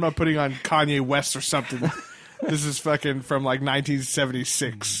 I'm not putting on Kanye West or something. This is fucking from like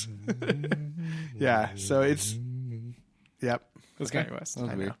 1976." Yeah, so it's yep. That's Kanye West.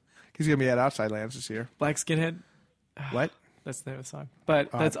 I know. He's gonna be at Outside Lands this year. Black Skinhead. What? That's the name of the song.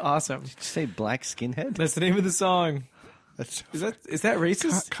 But that's awesome. Did you say black skinhead? That's the name of the song. That's Is that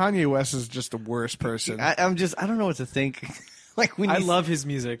racist? Kanye West is just the worst person. I don't know what to think. Like when I you, love his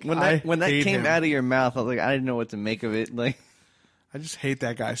music. when I that hate came him. out of your mouth. I was like, I didn't know what to make of it. Like, I just hate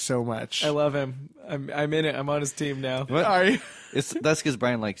that guy so much. I love him. I'm in it. I'm on his team now. what? Are you? That's because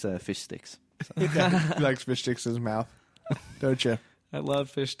Brian likes fish sticks. He likes fish sticks in his mouth, don't you? I love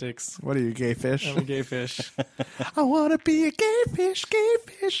fish sticks. What are you, gay fish? I'm a gay fish. I want to be a gay fish, gay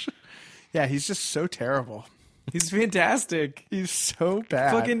fish. Yeah, he's just so terrible. He's fantastic. He's so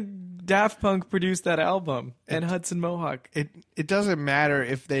bad. Fucking Daft Punk produced that album, and Hudson Mohawk. It doesn't matter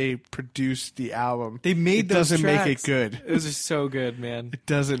if they produced the album. They made it those doesn't make tracks. it good. Those are so good, man. It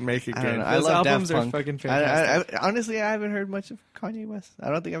doesn't make it I good. don't know. I Those love albums Daft are Punk. fucking fantastic. Honestly, I haven't heard much of Kanye West. I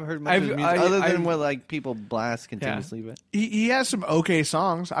don't think I've heard much of I've- his music I- other than I've- what like people blast continuously. But He has some okay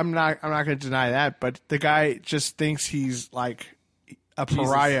songs. I'm not going to deny that, but the guy just thinks he's like a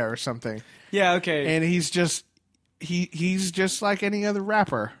pariah or something, Yeah, okay. and he's just like any other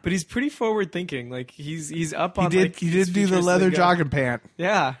rapper. But he's pretty forward thinking. Like he's up He on. did like, he his did do the features leather as they go. jogging pant.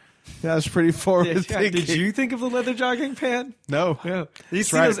 Yeah. That was pretty forward Yeah, thinking. Did you think of the leather jogging pant? No. Yeah. You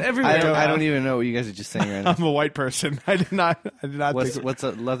see right. those everywhere. I don't even know what you guys are just saying right now. I'm a white person. I did not What's think what's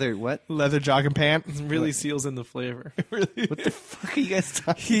a leather? What? leather jogging pant. It really seals in the flavor. Really? What the fuck are you guys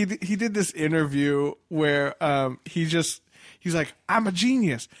talking? He did this interview where he's like, I'm a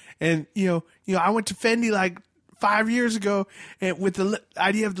genius, and you know I went to Fendi like 5 years ago and with the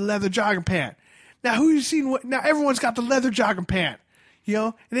idea of the leather jogging pant. Now who you seen? Now everyone's got the leather jogging pant, you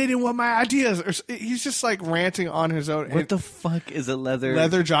know, and they didn't want my ideas. He's just like ranting on his own. What the fuck is a leather?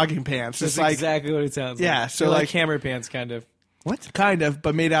 leather jogging pants? That's It's like exactly what it sounds like. Yeah, so They're like- hammer pants, kind of. What? kind of,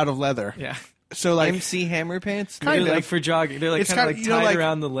 but made out of leather. Yeah. So like MC Hammer pants? Kind They're of. like for jogging. They're like It's kind of kinda- like you know, tied like-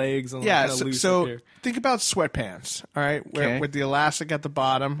 around the legs and yeah. kind of So, loose so up here. think about sweatpants. All right, where, Okay. with the elastic at the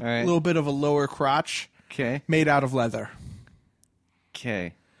bottom, All right. a little bit of a lower crotch, Okay. made out of leather.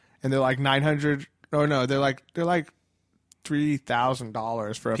 Okay. And they're like 900. Oh no, they're like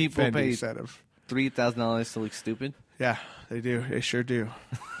 $3,000 for a People Fendi pay- set of. $3,000 to look stupid. Yeah, they do. They sure do.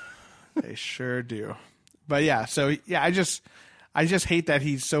 They sure do. But yeah, so yeah, I just hate that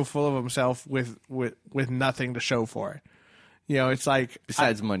he's so full of himself with nothing to show for it. You know, it's like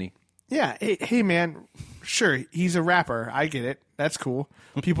Besides money. yeah, hey man, sure, he's a rapper. I get it. That's cool.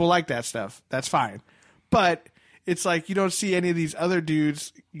 People like that stuff. That's fine. But it's like you don't see any of these other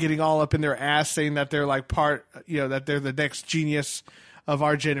dudes getting all up in their ass saying that they're like part, you know, that they're the next genius of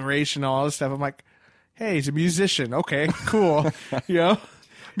our generation, all this stuff. I'm like, hey, he's a musician. Okay, cool. You know,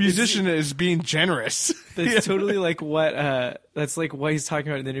 musician is being generous. That's totally like what that's like what he's talking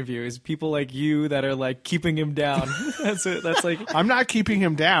about in the interview is people like you that are like keeping him down. That's it. That's like I'm not keeping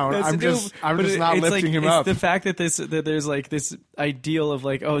him down. that's I'm just not it's lifting like, him it's up. the fact that that there's like this ideal of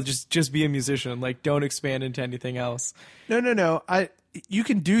like, oh, just be a musician, like don't expand into anything else. No. You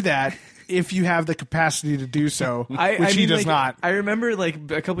can do that if you have the capacity to do so, which he mean, does like, not. I remember like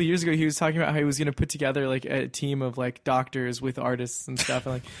a couple years ago he was talking about how he was going to put together like a team of like doctors with artists and stuff.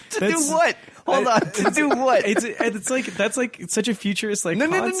 And like To do what? Hold on. To do what? It's like that's like such a futurist like No,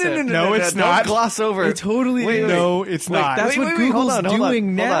 concept. No, it's Don't not. gloss over. It totally Wait, is. wait. No, it's not. that's what Google's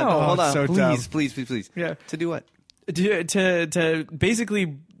doing now. Hold on. Oh, so please, dumb. please. Yeah. To do what? To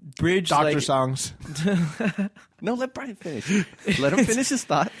basically bridge Doctor like songs. No, let Brian finish. Let him finish his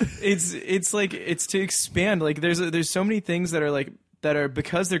thought. it's like it's to expand. Like there's so many things that are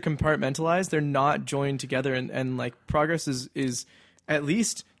because they're compartmentalized, they're not joined together, and like progress is at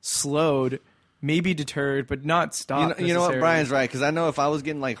least slowed, maybe deterred, but not stopped. You know what? necessarily. Brian's right, because I know if I was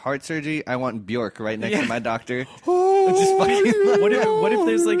getting like heart surgery, I want Bjork right next Yeah. to my doctor. What if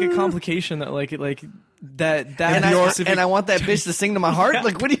there's like a complication that like that And specific, I want that bitch to sing to my heart.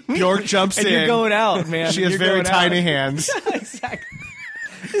 Like, what do you mean? Bjork jumps and in. you're going out, man. She has You're very going tiny out. hands. Exactly.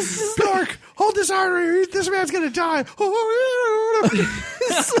 Bjork, hold this artery. This man's gonna die.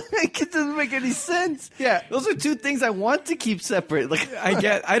 It doesn't make any sense. Yeah. Those are two things I want to keep separate. Like,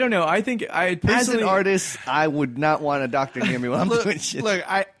 I don't know. I think I as personally an artist, I would not want a doctor near me when I'm doing shit. Look,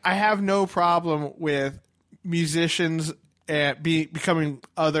 I have no problem with musicians becoming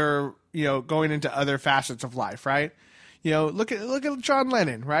other, going into other facets of life, right? Look at John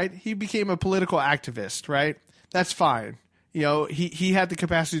Lennon, right? He became a political activist, right? That's fine. He had the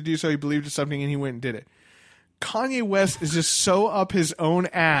capacity to do so. He believed in something and he went and did it. Kanye West is just so up his own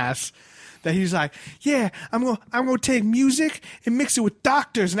ass that he's like, yeah, I'm gonna take music and mix it with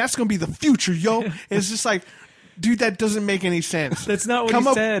doctors, and that's gonna be the future, yo. And it's just like, dude, that doesn't make any sense. That's not what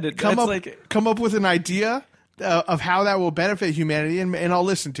he said. Come That's up, come up with an idea of how that will benefit humanity, and I'll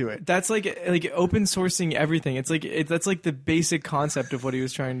listen to it. that's like open sourcing everything. It's like that's like the basic concept of what he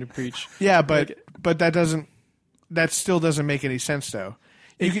was trying to preach. Yeah, but that still doesn't make any sense, though.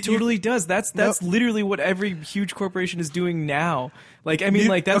 It totally does. That's literally what every huge corporation is doing now. Like, I mean,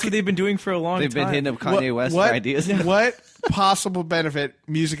 that's what they've been doing for a long They've time. been hitting up Kanye West for ideas. What possible benefit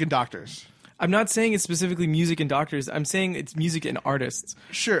music and doctors? I'm not saying it's specifically music and doctors. I'm saying it's music and artists.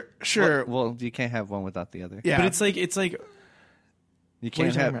 Sure. Well, you can't have one without the other. Yeah, But it's like You are can't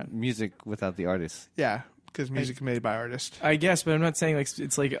you talking have about? music without the artist. yeah, because music is made by artists. I guess, but I'm not saying like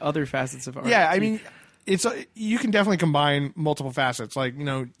it's like other facets of art. Yeah, I mean, you can definitely combine multiple facets. Like,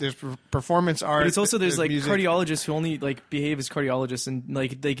 there's performance art. But it's also there's like music. cardiologists who only like behave as cardiologists, and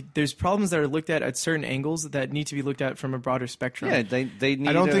like there's problems that are looked at certain angles that need to be looked at from a broader spectrum. Yeah, they need.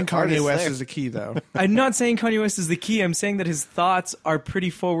 I don't think Kanye artist West there. is the key, though. I'm not saying Kanye West is the key. I'm saying that his thoughts are pretty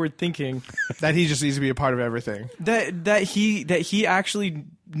forward thinking. That he just needs to be a part of everything. that he actually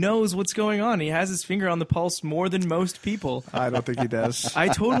knows what's going on. He has his finger on the pulse more than most people. I don't think he does. I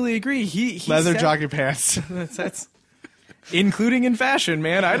totally agree. He Leather said- jogging pants. That's including in fashion,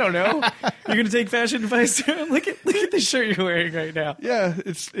 man. I don't know. You're gonna take fashion advice. look at the shirt you're wearing right now. Yeah,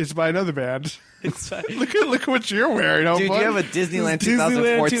 it's by another band. It's fine. Look at what you're wearing. Dude, you have a Disneyland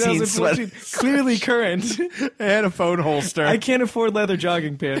 2014 sweater. Clearly current. and a phone holster. I can't afford leather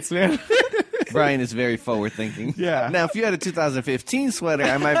jogging pants, man. Brian is very forward thinking. Yeah. Now, if you had a 2015 sweater,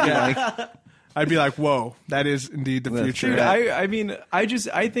 I might be like, I'd be like, whoa, that is indeed the That's future. Dude, Yeah. I mean, I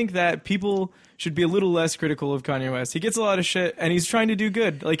think that people should be a little less critical of Kanye West. He gets a lot of shit, and he's trying to do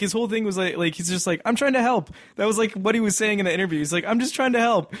good. Like, his whole thing was like he's just like, I'm trying to help. That was like what he was saying in the interview. He's like, I'm just trying to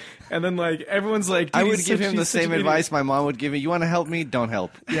help. And then like everyone's like, I dude, would he's give such- him the he's such same an idiot. advice my mom would give me. You want to help me? Don't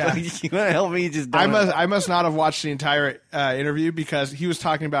help. Yeah. you want to help me? Just don't. I must not have watched the entire interview because he was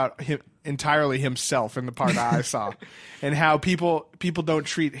talking about him entirely himself in the part that I saw, and how people don't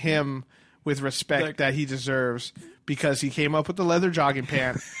treat him with respect Like- that he deserves because he came up with the leather jogging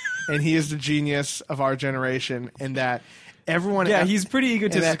pant, and he is the genius of our generation, and that everyone. Yeah, he's pretty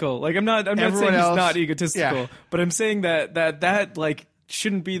egotistical. Like I'm not saying everyone he's else- not egotistical, yeah. but I'm saying that like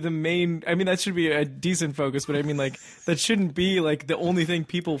shouldn't be the main. I mean, that should be a decent focus, but I mean like that shouldn't be like the only thing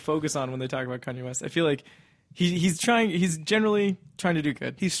people focus on when they talk about Kanye West. I feel like he's generally trying to do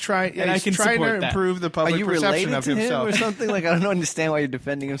good. He's trying. And I he's can trying to support that. improve the Are public you perception related of to him himself. or something? Like, I don't understand why you're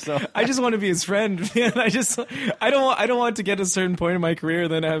defending himself. I just want to be his friend, man. I don't want to get to a certain point in my career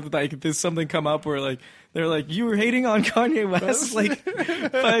and then have like there's something come up where like they're like, you were hating on Kanye West like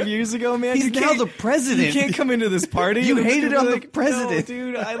 5 years ago, man. He's You now can't- the president. You can't come into this party. You And I'm just hated gonna on be the like, president. No,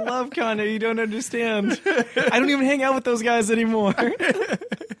 dude, I love Kanye. You don't understand. I don't even hang out with those guys anymore.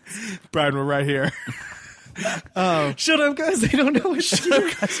 Brian, we're right here. Shut up, guys. They don't know what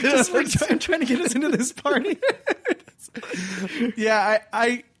shit. Just for trying to get us into this party. Yeah,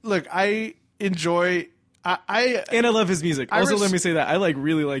 I look. I enjoy. I And I love his music. I Also, res- let me say that I like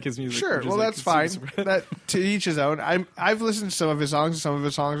really like his music. Sure, which is, well like, that's fine. super- That to each his own. I've listened to some of his songs. And some of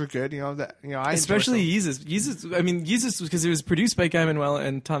his songs are good. I Especially enjoy some. Yeezus. I mean, Yeezus because it was produced by Guy Manuel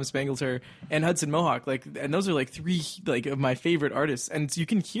and Tom Spangleter and Hudson Mohawk. Like, and those are like three like of my favorite artists. And you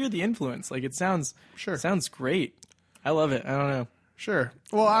can hear the influence. Like, it sounds great. I love it. I don't know. Sure.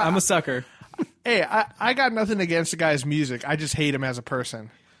 Well, I'm a sucker. hey, I got nothing against the guy's music. I just hate him as a person.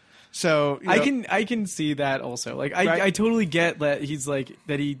 So I can see that also. Like Right. I totally get that he's like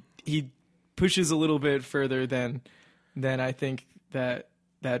that he pushes a little bit further than I think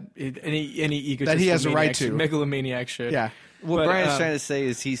any egotist That he has a right to. megalomaniac should. yeah. What But, Brian's trying to say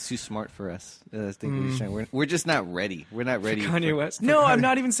is he's too smart for us. I think we're just not ready. We're not ready. Kanye West. No, I'm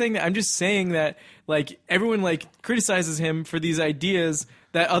not even saying that. I'm just saying that like everyone like criticizes him for these ideas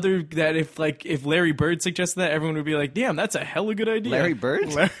that if Larry Bird suggested that, everyone would be like, "Damn, that's a hella good idea." Larry Bird?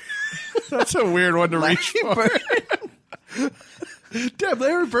 That's a weird one to reach for. Damn,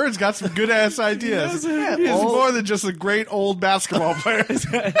 Larry Bird's got some good ass ideas. He's more than just a great old basketball player.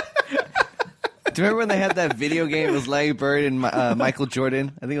 Do you remember when they had that video game? It was Larry Bird and Michael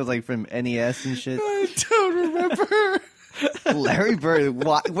Jordan. I think it was like from NES and shit. I don't remember. Larry Bird.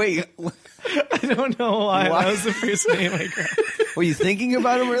 Wait, I don't know why Why? that was the first name I grabbed. were you thinking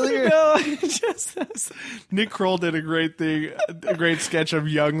about him earlier? No, I just Nick Kroll did a great sketch of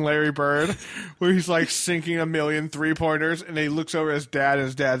young Larry Bird, where he's like sinking 1,000,000 3-pointers, and he looks over at his dad, and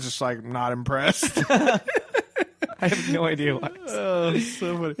his dad's just like not impressed. I have no idea why. Oh,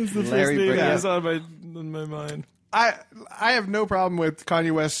 so funny. It's the Larry first name Bird. that was on my mind. I have no problem with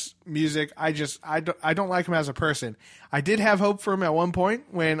Kanye West's music. I don't like him as a person. I did have hope for him at one point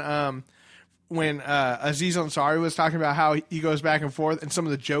when Aziz Ansari was talking about how he goes back and forth and some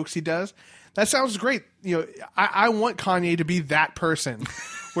of the jokes he does. That sounds great. You know, I want Kanye to be that person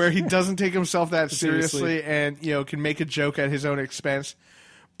where he doesn't take himself that seriously and, you know, can make a joke at his own expense.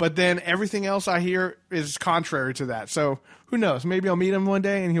 But then everything else I hear is contrary to that. So who knows? Maybe I'll meet him one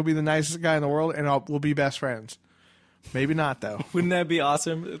day and he'll be the nicest guy in the world and we'll be best friends. Maybe not, though. Wouldn't that be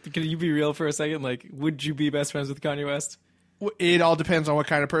awesome? Can you be real for a second? Like, would you be best friends with Kanye West? It all depends on what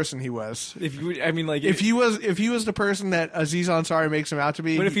kind of person he was. If you, I mean, like, If he was the person that Aziz Ansari makes him out to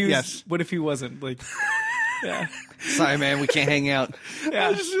be, what if he was, yes. what if he wasn't? Like, yeah, Sorry, man, we can't hang out. yeah.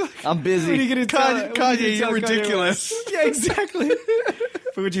 I'm What are you busy. gonna tell? what are you gonna Kanye, tell you're Kanye ridiculous. West? Yeah, exactly.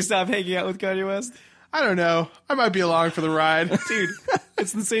 But would you stop hanging out with Kanye West? I don't know. I might be along for the ride. Dude,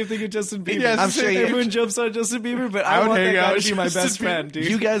 it's the same thing with Justin Bieber. Yes, I'm sure everyone jumps on Justin Bieber, but I I would want that hang guy out to with be my Justin best friend, dude.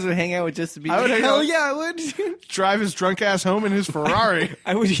 You guys would hang out with Justin Bieber? I would hang Hell out, yeah, I would. drive his drunk ass home in his Ferrari.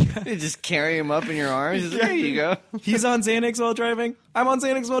 I would. You just carry him up in your arms. Just, there you go. He's on Xanax while driving. I'm on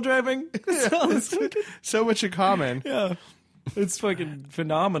Xanax while driving. So much in common. Yeah, it's fucking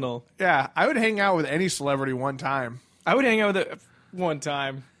phenomenal. Yeah, I would hang out with any celebrity one time. I would hang out with it one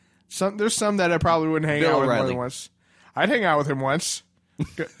time. There's some that I probably wouldn't hang Bill out with more O'Reilly. than once. I'd hang out with him once.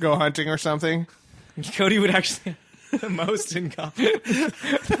 Go hunting or something. Cody would actually have the most in common.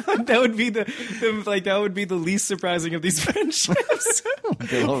 That would be that would be the least surprising of these friendships.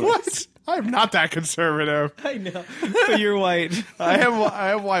 What? I'm not that conservative. I know, but you're white. I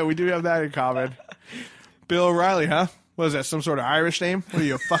am white. We do have that in common. Bill O'Reilly, huh? What is that? Some sort of Irish name? What are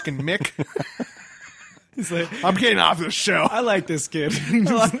you, a fucking Mick? He's like, I'm getting off this show. I like this kid.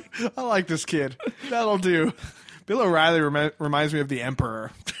 I like this kid. That'll do. Bill O'Reilly reminds me of the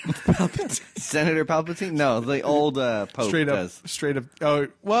Emperor. Senator Palpatine? No, the old Pope Straight up. does. Straight up. Oh,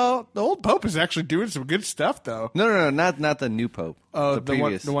 well, the old Pope is actually doing some good stuff, though. No, not the new Pope. Oh, the the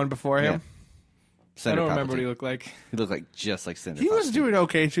previous. one before him. Yeah. I Senator don't remember Palpatine. what he looked like. He looked like just like Senator He was Palpatine. doing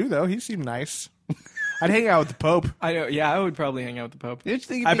okay, too, though. He seemed nice. I'd hang out with the Pope. I know. Yeah, I would probably hang out with the Pope. Don't you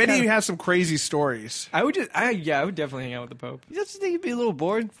think I bet he has some crazy stories. I would I would definitely hang out with the Pope. You just think you'd be a little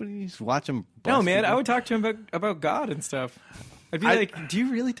bored when you just watch him? No, bust man, people? I would talk to him about God and stuff. I'd be like, "Do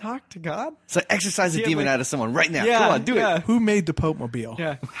you really talk to God?" So exercise a Yeah, demon like- out of someone right now. Yeah, Come on, do yeah. it. Who made the Pope Mobile?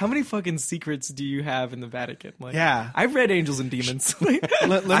 Yeah. How many fucking secrets do you have in the Vatican? Like, Yeah. I've read Angels and Demons.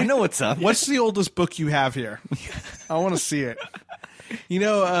 I know what's up. What's the oldest book you have here? I want to see it. You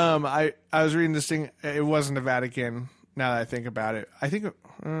know, I was reading this thing. It wasn't the Vatican. Now that I think about it, I think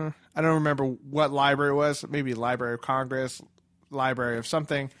I don't remember what library it was. Maybe Library of Congress, Library of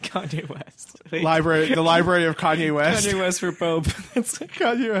something. Kanye West. The Library of Kanye West. Kanye West for Pope. That's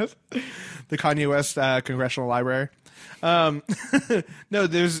Kanye West. The Kanye West Congressional Library. No,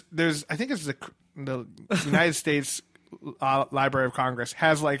 there's. I think it's the United States Library of Congress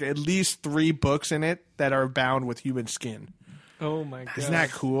has like at least 3 books in it that are bound with human skin. Oh my god. Isn't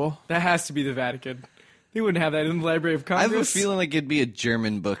that cool? That has to be the Vatican. They wouldn't have that in the Library of I Congress. have a feeling like it'd be a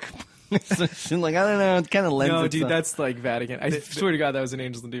German book. Like I don't know, it kind of lends. No, dude, itself. that's like Vatican. I swear to God, that was in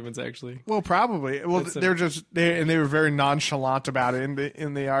Angels and Demons, actually. Well, probably. Well, That's they're just they were very nonchalant about it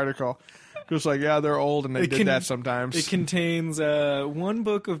in the article. Just like, yeah, they're old and they did that sometimes. It contains one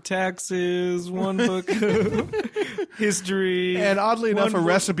book of taxes, one book of history, and oddly enough, a one book-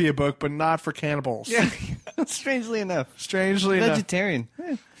 recipe book, but not for cannibals. Yeah, strangely enough, Strangely enough, vegetarian.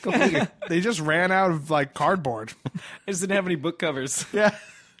 Go figure. they just ran out of like cardboard. I just didn't have any book covers. Yeah.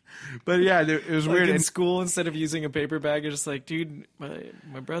 But yeah, it was Like weird. in And, school, instead of using a paper bag, you're just like, dude,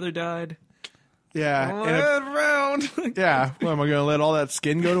 my brother died. yeah, and it- Red round. yeah. Well, am I going to let all that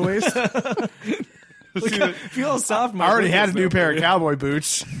skin go to waste? Feel how soft my I already book had is a new now. pair of cowboy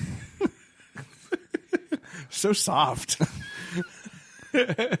boots. So soft.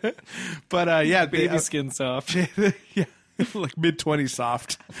 But yeah, Baby skin soft. yeah, like mid-20s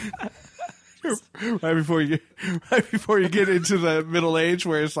soft. right before you get into the middle age,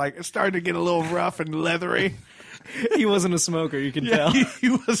 where it's like it's starting to get a little rough and leathery. He wasn't a smoker, you can Yeah, tell. he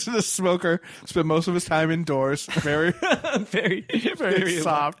wasn't a smoker. Spent most of his time indoors. Very, very, very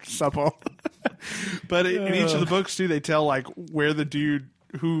soft, supple. But in each of the books too, they tell like where the dude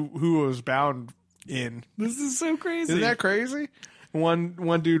who was bound in. This is so crazy. Isn't that crazy?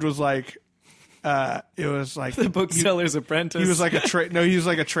 One dude was like, it was like The bookseller's apprentice. he was like he was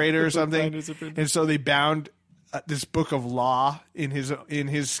like a trader or something, Bookbinder's apprentice. and so they bound this book of law in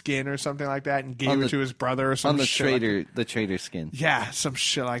his skin or something like that, and gave On it the- to his brother or On some the shit like- trader skin. yeah, some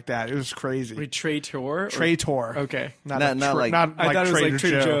shit like that. It was crazy. Wait, Traitor? Or- Traitor. Okay. Not Not like- not I thought it was like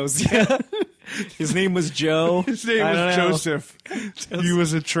Trader Joe. Joe's. Yeah. His name was Joe. His name I was don't know. Joseph. He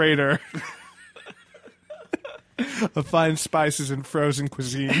was a trader of fine spices and frozen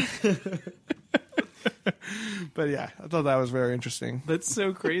cuisine. But yeah, I thought that was very interesting. That's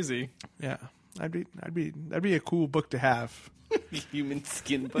so crazy. Yeah, that'd be a cool book to have. Human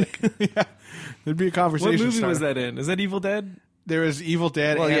skin book. Yeah, there'd be a conversation. What movie starter. was that in? Is that Evil Dead? There was Evil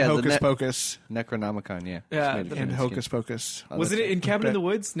Dead Well, and yeah, the Hocus net- Pocus Necronomicon, yeah. Yeah, It's made of the- and human Hocus skin. Pocus. Oh, Wasn't that's it in Cabin in Bet- the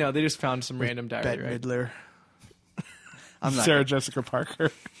Woods? No, they just found some random diary, Bette right? Midler, I'm not. Sarah Jessica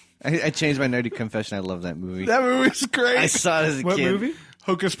Parker. I changed my nerdy confession. I love that movie. That movie's great. I saw it as a What kid. movie?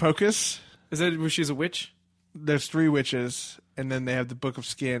 Hocus Pocus. Is that where she's a witch? There's 3 witches, and then they have the Book of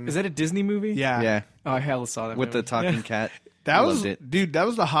Skin. Is that a Disney movie? Yeah. Yeah, Oh, I hella saw that with the movie. talking Yeah. cat. That was, Loved it. dude. That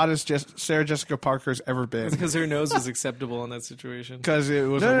was the hottest Sarah Jessica Parker's ever been. Because her nose was acceptable in that situation. Because it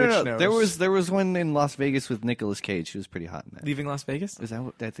was a witch nose. There was one in Las Vegas with Nicolas Cage. She was pretty hot in that. Leaving Las Vegas? Is that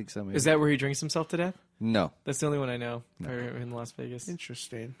what I think so? Maybe. Is that where he drinks himself to death? No? That's the only one I know. Or in Las Vegas.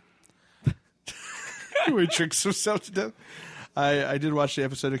 Interesting. Where he tricks himself to death. I did watch the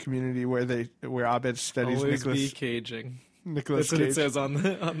episode of Community where Abed studies Always be Nicolas caging. Cage. That's what it says on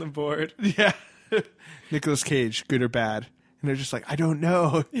the board. Yeah. Nicolas Cage, good or bad? And they're just like, I don't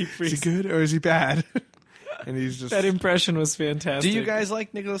know. Is he freaks- good or is he bad? And he's just That impression was fantastic. Do you guys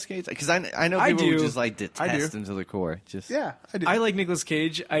like Nicolas Cage? Because I know I people who do. just like I do. detest him to the core. Just yeah, I do. I like Nicolas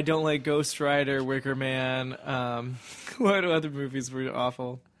Cage. I don't like Ghost Rider, Wicker Man. What other movies were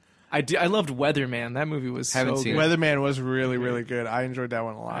awful? I loved Weatherman. That movie was Haven't so seen good. it. Weatherman was really, really good. I enjoyed that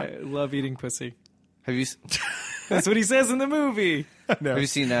one a lot. I love eating pussy. have you That's what he says in the movie. No. have you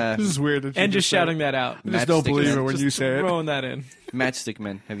seen This is weird. That you And just said shouting it. that out. I just don't Matchstick believe Man? it when Just you say it. throwing that in. Matchstick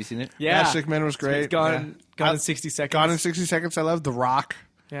Men? Have you seen it? Yeah. Matchstick Men was great. Gone, Yeah. gone in 60 seconds. Gone in 60 Seconds. I love The Rock.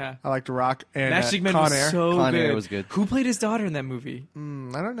 Yeah. I like The Rock. And Matchstick Men Con was Air. so Con good. Air was good. Who played his daughter in that movie? I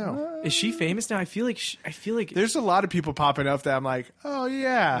don't know. Is she famous now? I feel like There's a lot of people popping up that I'm like, oh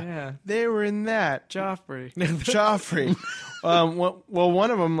yeah, Yeah. they were in that. Joffrey. Joffrey. Well,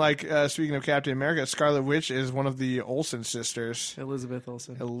 one of them, like speaking of Captain America, Scarlet Witch is one of the Olsen sisters, Elizabeth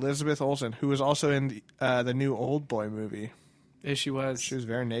Olsen. Elizabeth Olsen, who was also in the new Old Boy movie. Yeah, she was. She was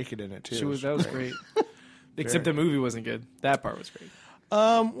very naked in it too. She was. That was great. Except the movie wasn't good. That part was great.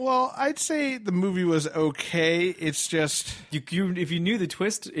 Well, I'd say the movie was okay. It's just You if you knew the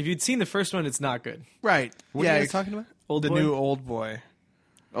twist, if you'd seen the first one, it's not good. right. What yeah, are you guys talking about? Old the Boy? new Old Boy.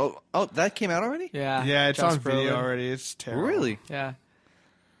 Oh, that came out already? Yeah. Yeah, it's Josh on video Brolin. already. It's terrible. Really? Yeah.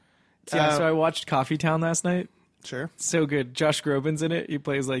 Yeah. So I watched Coffee Town last night. Sure. So good. Josh Groban's in it. He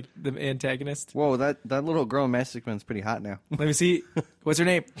plays like the antagonist. Whoa, that little girl in Matchstick Men's pretty hot now. Let me see. What's her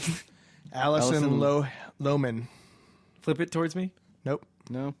name? Allison Allison- Lohman. Flip it towards me. Nope.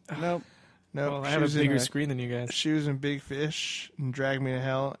 No. Nope. Well, I She have a was in bigger screen than you guys. She was in Big Fish and Drag Me to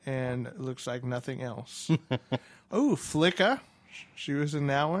Hell and Looks Like Nothing Else. Oh, Flicka. She was in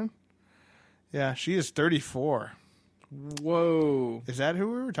that one. Yeah, she is 34. Whoa. Is that who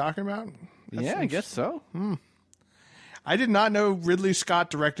we were talking about? That Yeah, I seems- guess so. I did not know Ridley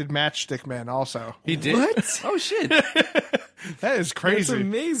Scott directed Matchstick Men also. He did. What? Oh shit! That is That's crazy.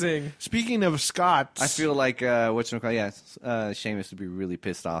 amazing. Speaking of Scott, I feel like whatchamacallit, yeah, Seamus would be really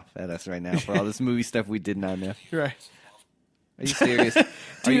pissed off at us right now for all this movie stuff we did not know. right. Are you serious?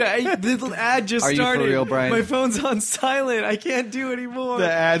 Dude, the ad just Are you for started. real, Brian? My phone's on silent. I can't do anymore.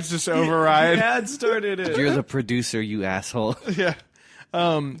 The ads just override. The ad started it. You're the producer, you asshole. Yeah.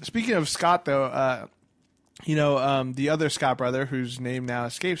 Speaking of Scott, though, the other Scott brother, whose name now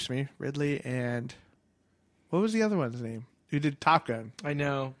escapes me, Ridley, and what was the other one's name? who did Top Gun. I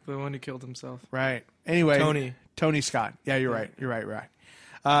know the one who killed himself. Right. Anyway, Tony Scott. Yeah, you're right. You're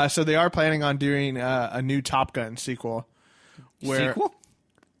right. So they are planning on doing a new Top Gun sequel. Sequel?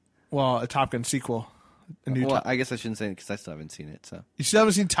 Well, a Top Gun sequel. I guess I shouldn't say it because I still haven't seen it. So you still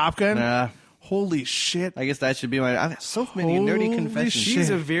haven't seen Top Gun? nah. Holy shit! I guess that should be my. I have so many nerdy Holy confessions. shit. She's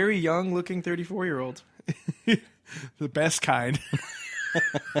a very young-looking 34-year-old. The best kind.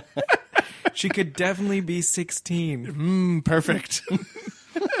 She could definitely be 16. Perfect.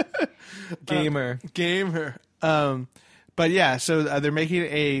 Gamer. Gamer. But yeah, so they're making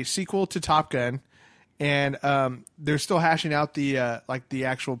a sequel to Top Gun, and they're still hashing out the the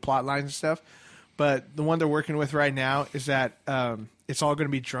actual plot lines and stuff. But the one they're working with right now is that it's all going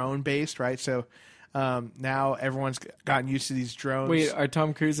to be drone based, right? So now everyone's gotten used to these drones. Wait, are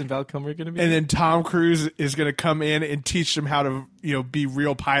Tom Cruise and Val Kilmer going to be? And then Tom Cruise is going to come in and teach them how to, be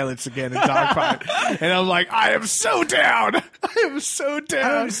real pilots again and dogfight. And I'm like, I am so down. I am so down. I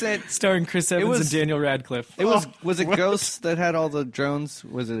don't understand. Starring Chris Evans and Daniel Radcliffe. It was it Ghosts that had all the drones?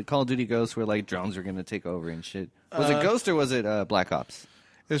 Was it Call of Duty Ghosts where like drones were going to take over and shit? Was it Ghost or was it Black Ops?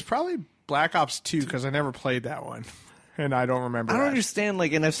 It was probably Black Ops 2 because I never played that one. And I don't remember. I don't that. understand.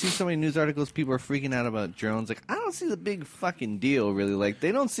 Like, and I've seen so many news articles. People are freaking out about drones. Like, I don't see the big fucking deal. Really, like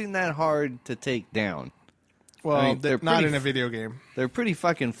they don't seem that hard to take down. Well, I mean, they're not pretty in a video game. They're pretty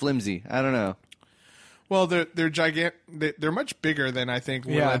fucking flimsy. I don't know. Well, they're gigantic. They're much bigger than I think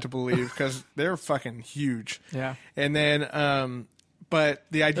we're led to believe because they're fucking huge. Yeah. And then, but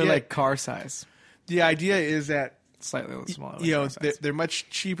the idea, They're like car size. the idea is that Slightly smaller. Like car size. they're much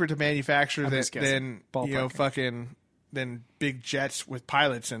cheaper to manufacture just than guessing. than big jets with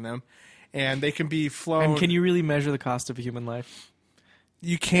pilots in them, and they can be flown. And can you really measure the cost of a human life?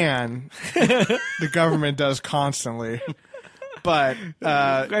 You can. The government does constantly, but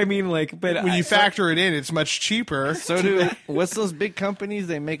I mean, but when you factor it in, it's much cheaper. So do what's those big companies?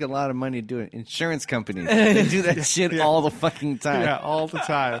 They make a lot of money doing insurance companies. They do that shit all the fucking time. Yeah, all the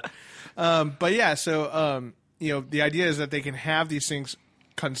time. But yeah, so the idea is that they can have these things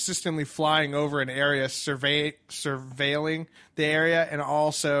consistently flying over an area, surveilling the area, and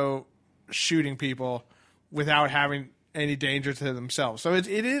also shooting people without having any danger to themselves. So it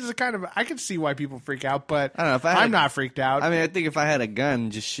is a kind of, I can see why people freak out, but I don't know, I'm not freaked out. I mean, I think if I had a gun,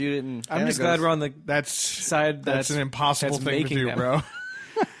 just shoot it. And I'm just glad we're on the that's side that's an impossible that's thing to making do, them. bro.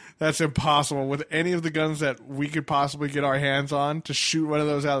 That's impossible. With any of the guns that we could possibly get our hands on, to shoot one of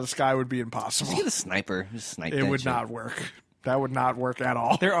those out of the sky would be impossible. Just get a sniper. Just snipe It that would shit. not work. That would not work at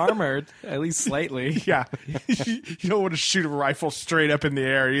all. They're armored, at least slightly. Yeah. You don't want to shoot a rifle straight up in the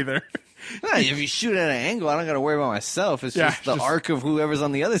air either. Nah, if you shoot at an angle, I don't got to worry about myself. It's Yeah, just the just- arc of whoever's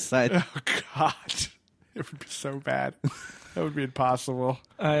on the other side. Oh, God. It would be so bad. That would be impossible.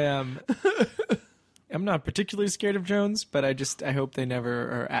 I'm not particularly scared of drones, but I hope they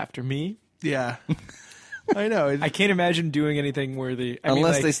never are after me. Yeah. I know. I can't imagine doing anything worthy.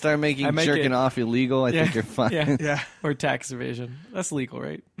 Unless they start making I might jerking get- off illegal, I think you're fine. Yeah. Yeah. Or tax evasion. That's legal,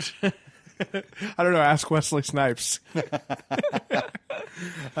 right? I don't know. Ask Wesley Snipes.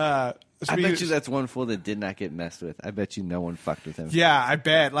 I bet you that's one fool that did not get messed with. I bet you no one fucked with him. Yeah, I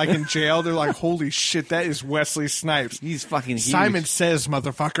bet. Like in jail, they're like, holy shit, that is Wesley Snipes. He's fucking huge. Simon Says,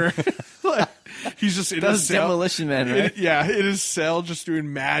 motherfucker. Like, he's just in That's his cell. Demolition Man, right? Yeah, in his cell, just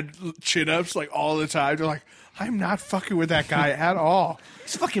doing mad chin-ups like all the time. They're like, I'm not fucking with that guy at all.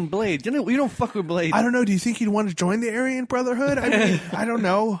 It's fucking Blade. You don't fuck with Blade. I don't know. Do you think he'd want to join the Aryan Brotherhood? I mean, I don't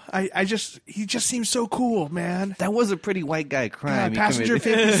know. He just seems so cool, man. That was a pretty white guy crime. he Passenger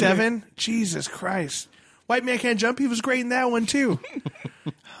committed. 57. Jesus Christ. White Man Can't Jump. He was great in that one too.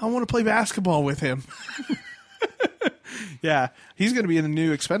 I want to play basketball with him. Yeah, he's going to be in the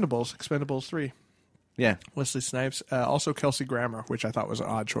new Expendables 3. Yeah. Wesley Snipes, also Kelsey Grammer, which I thought was an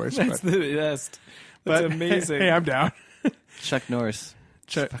odd choice. That's but, the best. but That's amazing. Hey, I'm down. Chuck Norris.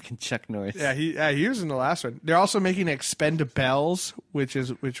 Chuck- Fucking Chuck Norris. Yeah, he was in the last one. They're also making Expendables,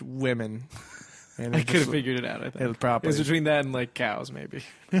 which women. And I could have figured it out, I think. It probably- was between that and like cows, maybe.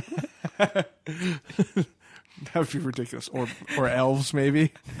 That would be ridiculous. Or elves,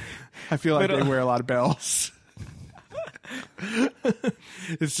 maybe. I feel like But, they wear a lot of bells.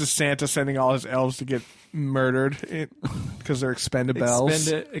 It's just Santa sending all his elves to get murdered because they're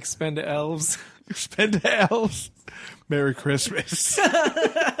expendables. Expend elves. Expend elves. Merry Christmas.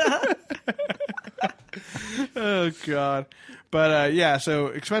 Oh, God. But, yeah, so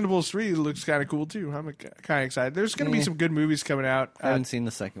Expendables 3 looks kind of cool, too. I'm kind of excited. There's going to be some good movies coming out. I haven't seen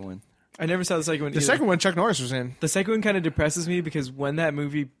the second one. I never saw the second one. The either. second one, Chuck Norris was in. The second one kind of depresses me because when that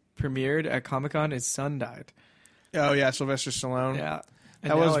movie premiered at Comic-Con, his son died. Oh, yeah, Sylvester Stallone. Yeah.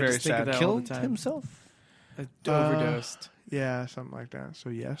 And That now was I very just think of sad. that all the Killed time. himself? Overdosed. Yeah, something like that. So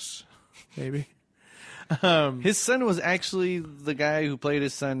yes, maybe. His son was actually the guy who played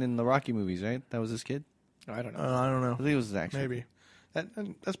his son in the Rocky movies, right? That was his kid? I don't know. I don't know. I think it was his actual Maybe.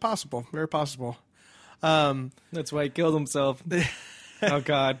 That's possible. Very possible. That's why he killed himself. Oh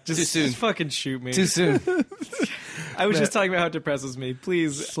God! Too soon. Just fucking shoot me. Too soon. I was just talking about how it depresses me.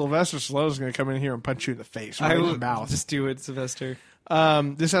 Please, Sylvester Stallone's going to come in here and punch you in the face. I Right in will the mouth. just do it, Sylvester.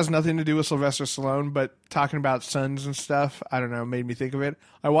 This has nothing to do with Sylvester Stallone, but talking about sons and stuff, I don't know, made me think of it.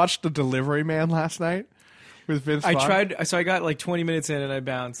 I watched The Delivery Man last night with Vince Vaughn. I tried, so I got like 20 minutes in and I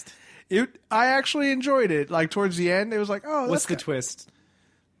bounced. I actually enjoyed it. Like towards the end, it was like, oh, What's the that's twist?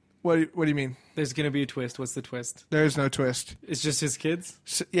 what do you mean? There's gonna be a twist. What's the twist? There's no twist. It's just his kids.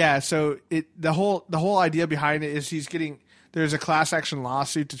 So, yeah, so the whole idea behind it is there's a class action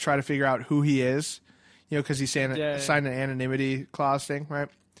lawsuit to try to figure out who he is, because he signed an anonymity clause thing, right?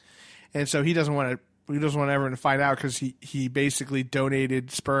 And so he doesn't want everyone to find out because he basically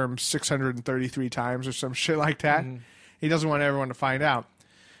donated sperm 633 times or some shit like that. Mm-hmm. He doesn't want everyone to find out.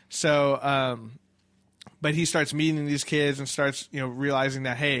 So, but he starts meeting these kids and starts, realizing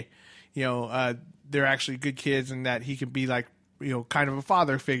that, hey, they're actually good kids and that he can be like, kind of a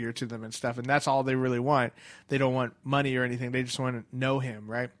father figure to them and stuff. And that's all they really want. They don't want money or anything. They just want to know him,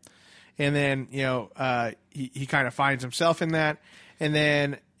 right? And then, he kind of finds himself in that. And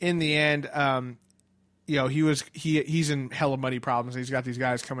then in the end, he's in hella money problems. He's got these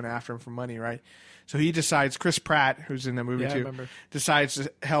guys coming after him for money, right? So he decides, Chris Pratt, who's in the movie too, decides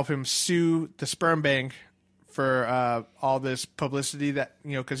to help him sue the sperm bank for all this publicity that,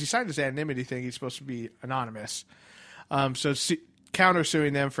 because he signed this anonymity thing, he's supposed to be anonymous. So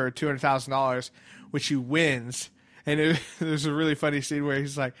countersuing them for $200,000, which he wins. And there's a really funny scene where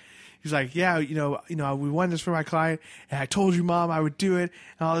he's like, yeah, we won this for my client, and I told you, Mom, I would do it,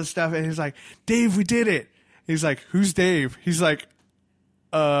 and all this stuff. And he's like, Dave, we did it. He's like, who's Dave? He's like,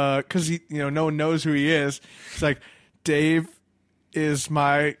 because he, no one knows who he is. He's like, Dave is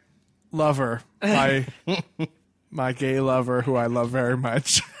my lover, my gay lover, who I love very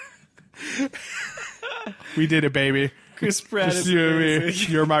much. We did it, baby. Chris Pratt is you and me.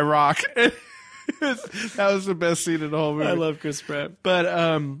 amazing. You're my rock. That was the best scene in the whole movie. I love Chris Pratt.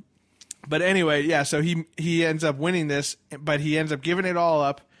 But anyway, yeah. So he ends up winning this, but he ends up giving it all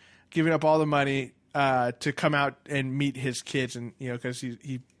up, giving up all the money to come out and meet his kids, and because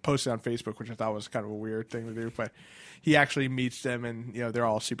he posted on Facebook, which I thought was kind of a weird thing to do, but he actually meets them, and they're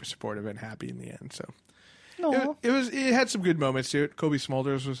all super supportive and happy in the end. So it had some good moments to it. Kobe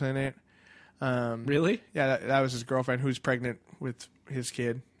Smulders was in it. Really? Yeah, that was his girlfriend who's pregnant with his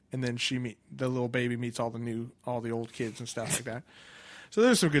kid, and then the little baby meets all the old kids and stuff like that. So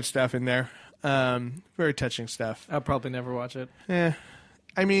there's some good stuff in there. Very touching stuff. I'll probably never watch it. Yeah.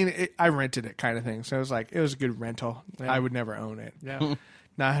 I mean, I rented it kind of thing. So it was a good rental. Yeah. I would never own it. Yeah.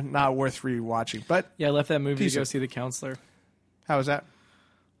 Not worth rewatching. But yeah, I left that movie to go decent. see The Counselor. How was that?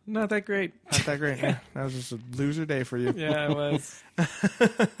 Not that great. Not that great. Yeah. That was just a loser day for you. Yeah, it was.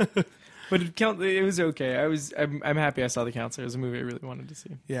 But it was okay. I'm happy I saw The Counselor. It was a movie I really wanted to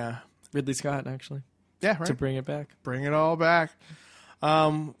see. Yeah. Ridley Scott, actually. Yeah, right. To bring it back. Bring it all back.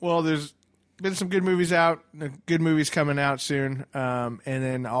 Well, there's been some good movies out, good movies coming out soon, and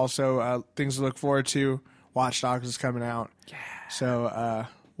then also things to look forward to. Watch Dogs is coming out, so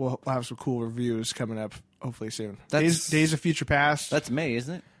we'll have some cool reviews coming up hopefully soon. Days of Future Past. That's May,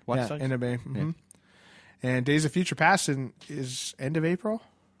 isn't it? Watch Dogs? End of May. Mm-hmm. Yeah. And Days of Future Past is end of April.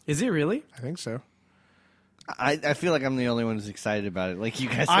 Is it really? I think so. I feel like I'm the only one who's excited about it. Like you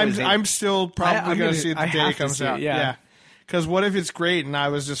guys, I'm still probably going to see it the day it comes see it, out. yeah. Because what if it's great and I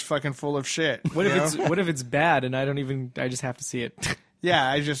was just fucking full of shit? What if it's bad and I just have to see it?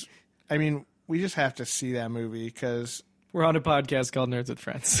 Yeah, we just have to see that movie because we're on a podcast called Nerds with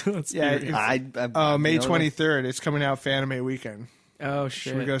Friends. Let's yeah, be real. May 23rd. It's coming out Fanime Weekend. Oh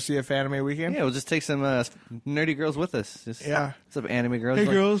shit! Should we go see a Fanime Weekend? Yeah, we'll just take some nerdy girls with us. Yeah. What's up, anime girls? Hey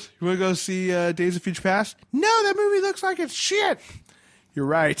girls, you want to go see Days of Future Past? No, that movie looks like it's shit. You're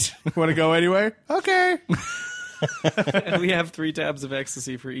right. You want to go anyway? Okay. And we have 3 tabs of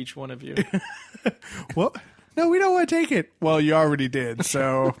ecstasy for each one of you. What? No, we don't want to take it. Well, you already did,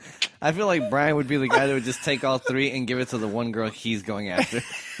 so... I feel like Brian would be the guy that would just take all 3 and give it to the one girl he's going after.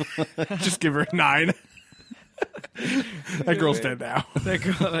 Just give her 9. That girl's dead now.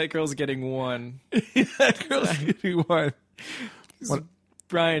 That girl's getting 1. That girl's getting 1.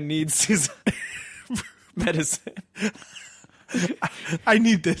 Brian needs his medicine. I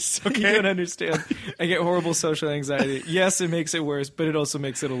need this, okay? You don't understand. I get horrible social anxiety. Yes, it makes it worse, but it also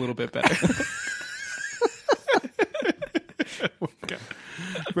makes it a little bit better. Okay.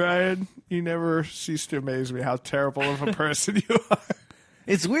 Brian, you never cease to amaze me how terrible of a person you are.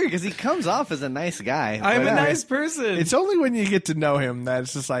 It's weird because he comes off as a nice guy. I'm but, a nice person. It's only when you get to know him that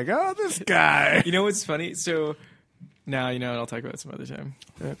it's just like, oh, this guy. You know what's funny? So now you know, and I'll talk about it some other time.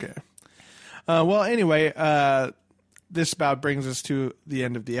 Okay. Well, anyway, this about brings us to the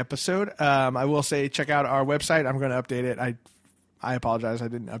end of the episode. I will say, check out our website. I'm going to update it. I apologize. I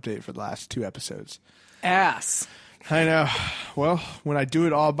didn't update it for the last 2 episodes. Ass. I know. Well, when I do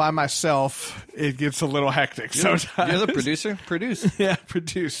it all by myself, it gets a little hectic sometimes. You're the producer? Produce. Yeah,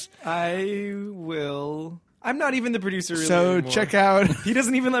 produce. I will. I'm not even the producer really So anymore. check out. He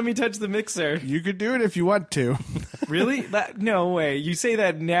doesn't even let me touch the mixer. You could do it if you want to. Really? No way. You say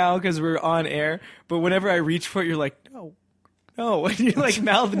that now because we're on air, but whenever I reach for it, you're like, no. And you like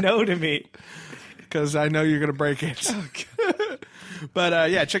mouth no to me. Because I know you're going to break it. But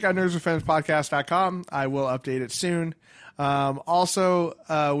yeah, check out nerdswithfriendspodcast.com. I will update it soon. Also,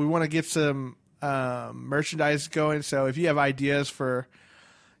 we want to get some merchandise going. So if you have ideas for,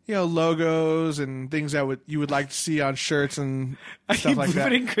 logos and things that you would like to see on shirts and stuff Are you like that.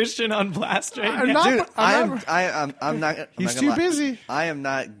 putting Christian on blast right I'm now? not- Dude, I'm not. He's not too gonna lie. busy. I am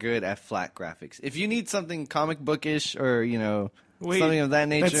not good at flat graphics. If you need something comic bookish or Wait, something of that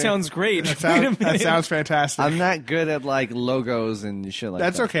nature, That sounds great. That Wait a minute. that sounds fantastic. I'm not good at like logos and shit like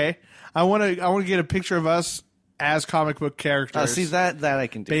That's that. okay. I want to get a picture of us as comic book characters. See that I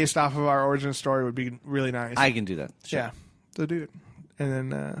can do. Based off of our origin story would be really nice. I can do that. Sure. Yeah, so do it.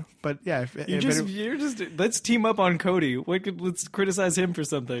 And then, but yeah, You're just. Let's team up on Cody. Let's criticize him for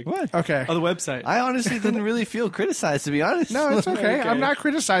something. What? okay. On the website. I honestly didn't really feel criticized, to be honest. No, it's okay. Okay. I'm not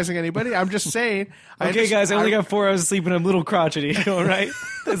criticizing anybody. I'm just saying. Okay, guys, I only got 4 hours of sleep and I'm a little crotchety. All right?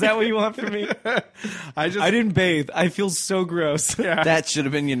 Is that what you want from me? I just. I didn't bathe. I feel so gross. Yeah. That should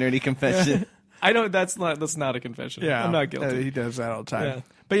have been your nerdy confession. I don't. That's not a confession. Yeah, I'm not guilty. he does that all the time. Yeah.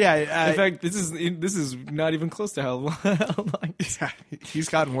 But yeah, In fact, this is not even close to how long. he's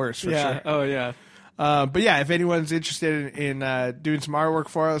gotten worse for Yeah. sure. Oh yeah. But yeah, if anyone's interested in doing some artwork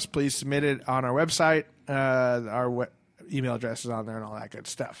for us, please submit it on our website. Our email address is on there and all that good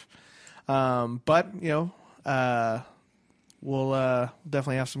stuff. But we'll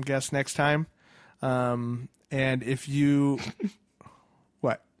definitely have some guests next time. And if you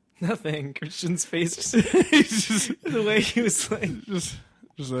what Nothing. Christian's face, He's just the way he was like, just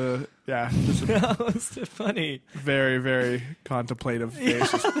just a that was funny. very, very contemplative face.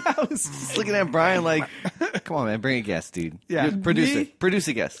 That was Just looking at Brian like, come on, man, bring a guest, dude. Yeah. Just produce Me? it. Produce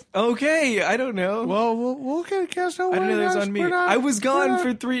a guest. okay. I don't know. Well, we'll get a cast. I didn't know that was on me. I was gone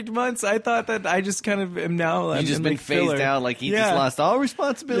for 3 months. I thought that I just kind of am now. You just been phased out like he just lost all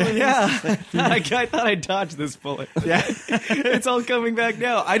responsibility. Yeah, I thought I dodged this bullet. Yeah. It's all coming back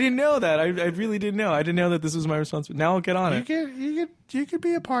now. I didn't know that. I really didn't know. I didn't know that this was my responsibility. Now I'll get on it. You could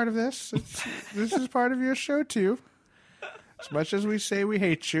be a part of this. This is part of your show too. As much as we say we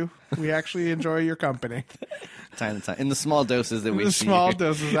hate you, we actually enjoy your company. Time to time. In the small doses that we The see small here.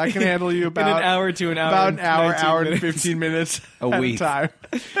 doses, I can handle you In about an hour to an hour. about and an hour, 19 hour and minutes. 15 minutes A at week. a time.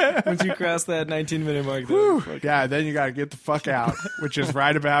 Once you cross that 19-minute mark, Whew. then Yeah, then you got to get the fuck out, which is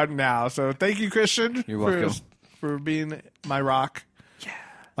right about now. So thank you, Christian, You're welcome. for being my rock,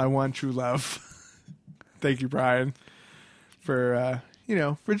 my one true love. Thank you, Brian, for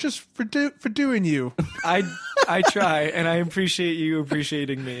for doing you. I try, and I appreciate you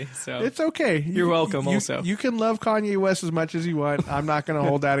appreciating me. So It's okay. You're welcome also. You can love Kanye West as much as you want. I'm not going to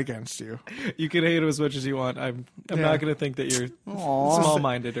hold that against you. you can hate him as much as you want. I'm Yeah. not going to think that you're Aw.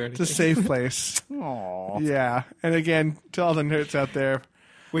 small-minded or It's anything. a safe place. Aw. Yeah. And again, to all the nerds out there,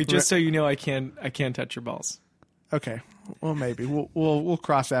 Wait, just so you know, I can't touch your balls. okay. Well, maybe we'll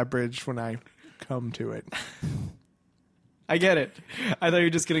cross that bridge when I come to it. I get it. I thought you were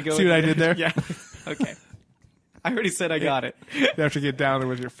just going to go. See what I did there? Yeah. Okay. I already said I got it. You have to get down there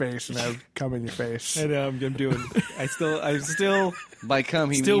with your face and have come in your face. I know I'm doing. I'm still. By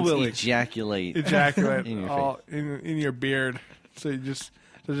come, he Still means willing. ejaculate. Ejaculate In your all in your beard. So it just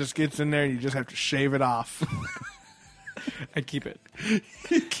gets in there and you just have to shave it off. I keep it.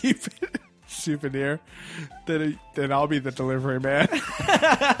 Keep it souvenir. Then I'll be the delivery man.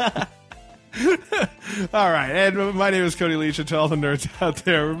 All right, and my name is Cody Leach. And to all the nerds out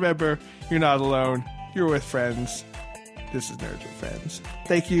there, remember, you're not alone. You're with friends. This is Nerds with Friends.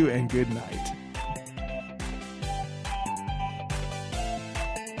 Thank you and good night.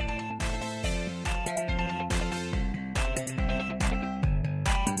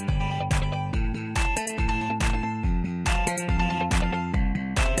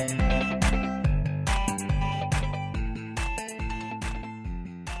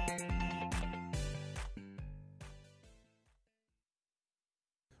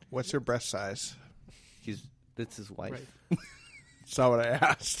 What's your breast size? That's his wife. Right. That's not what I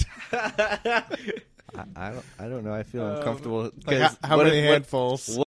asked. I don't know. I feel uncomfortable. Like how many handfuls?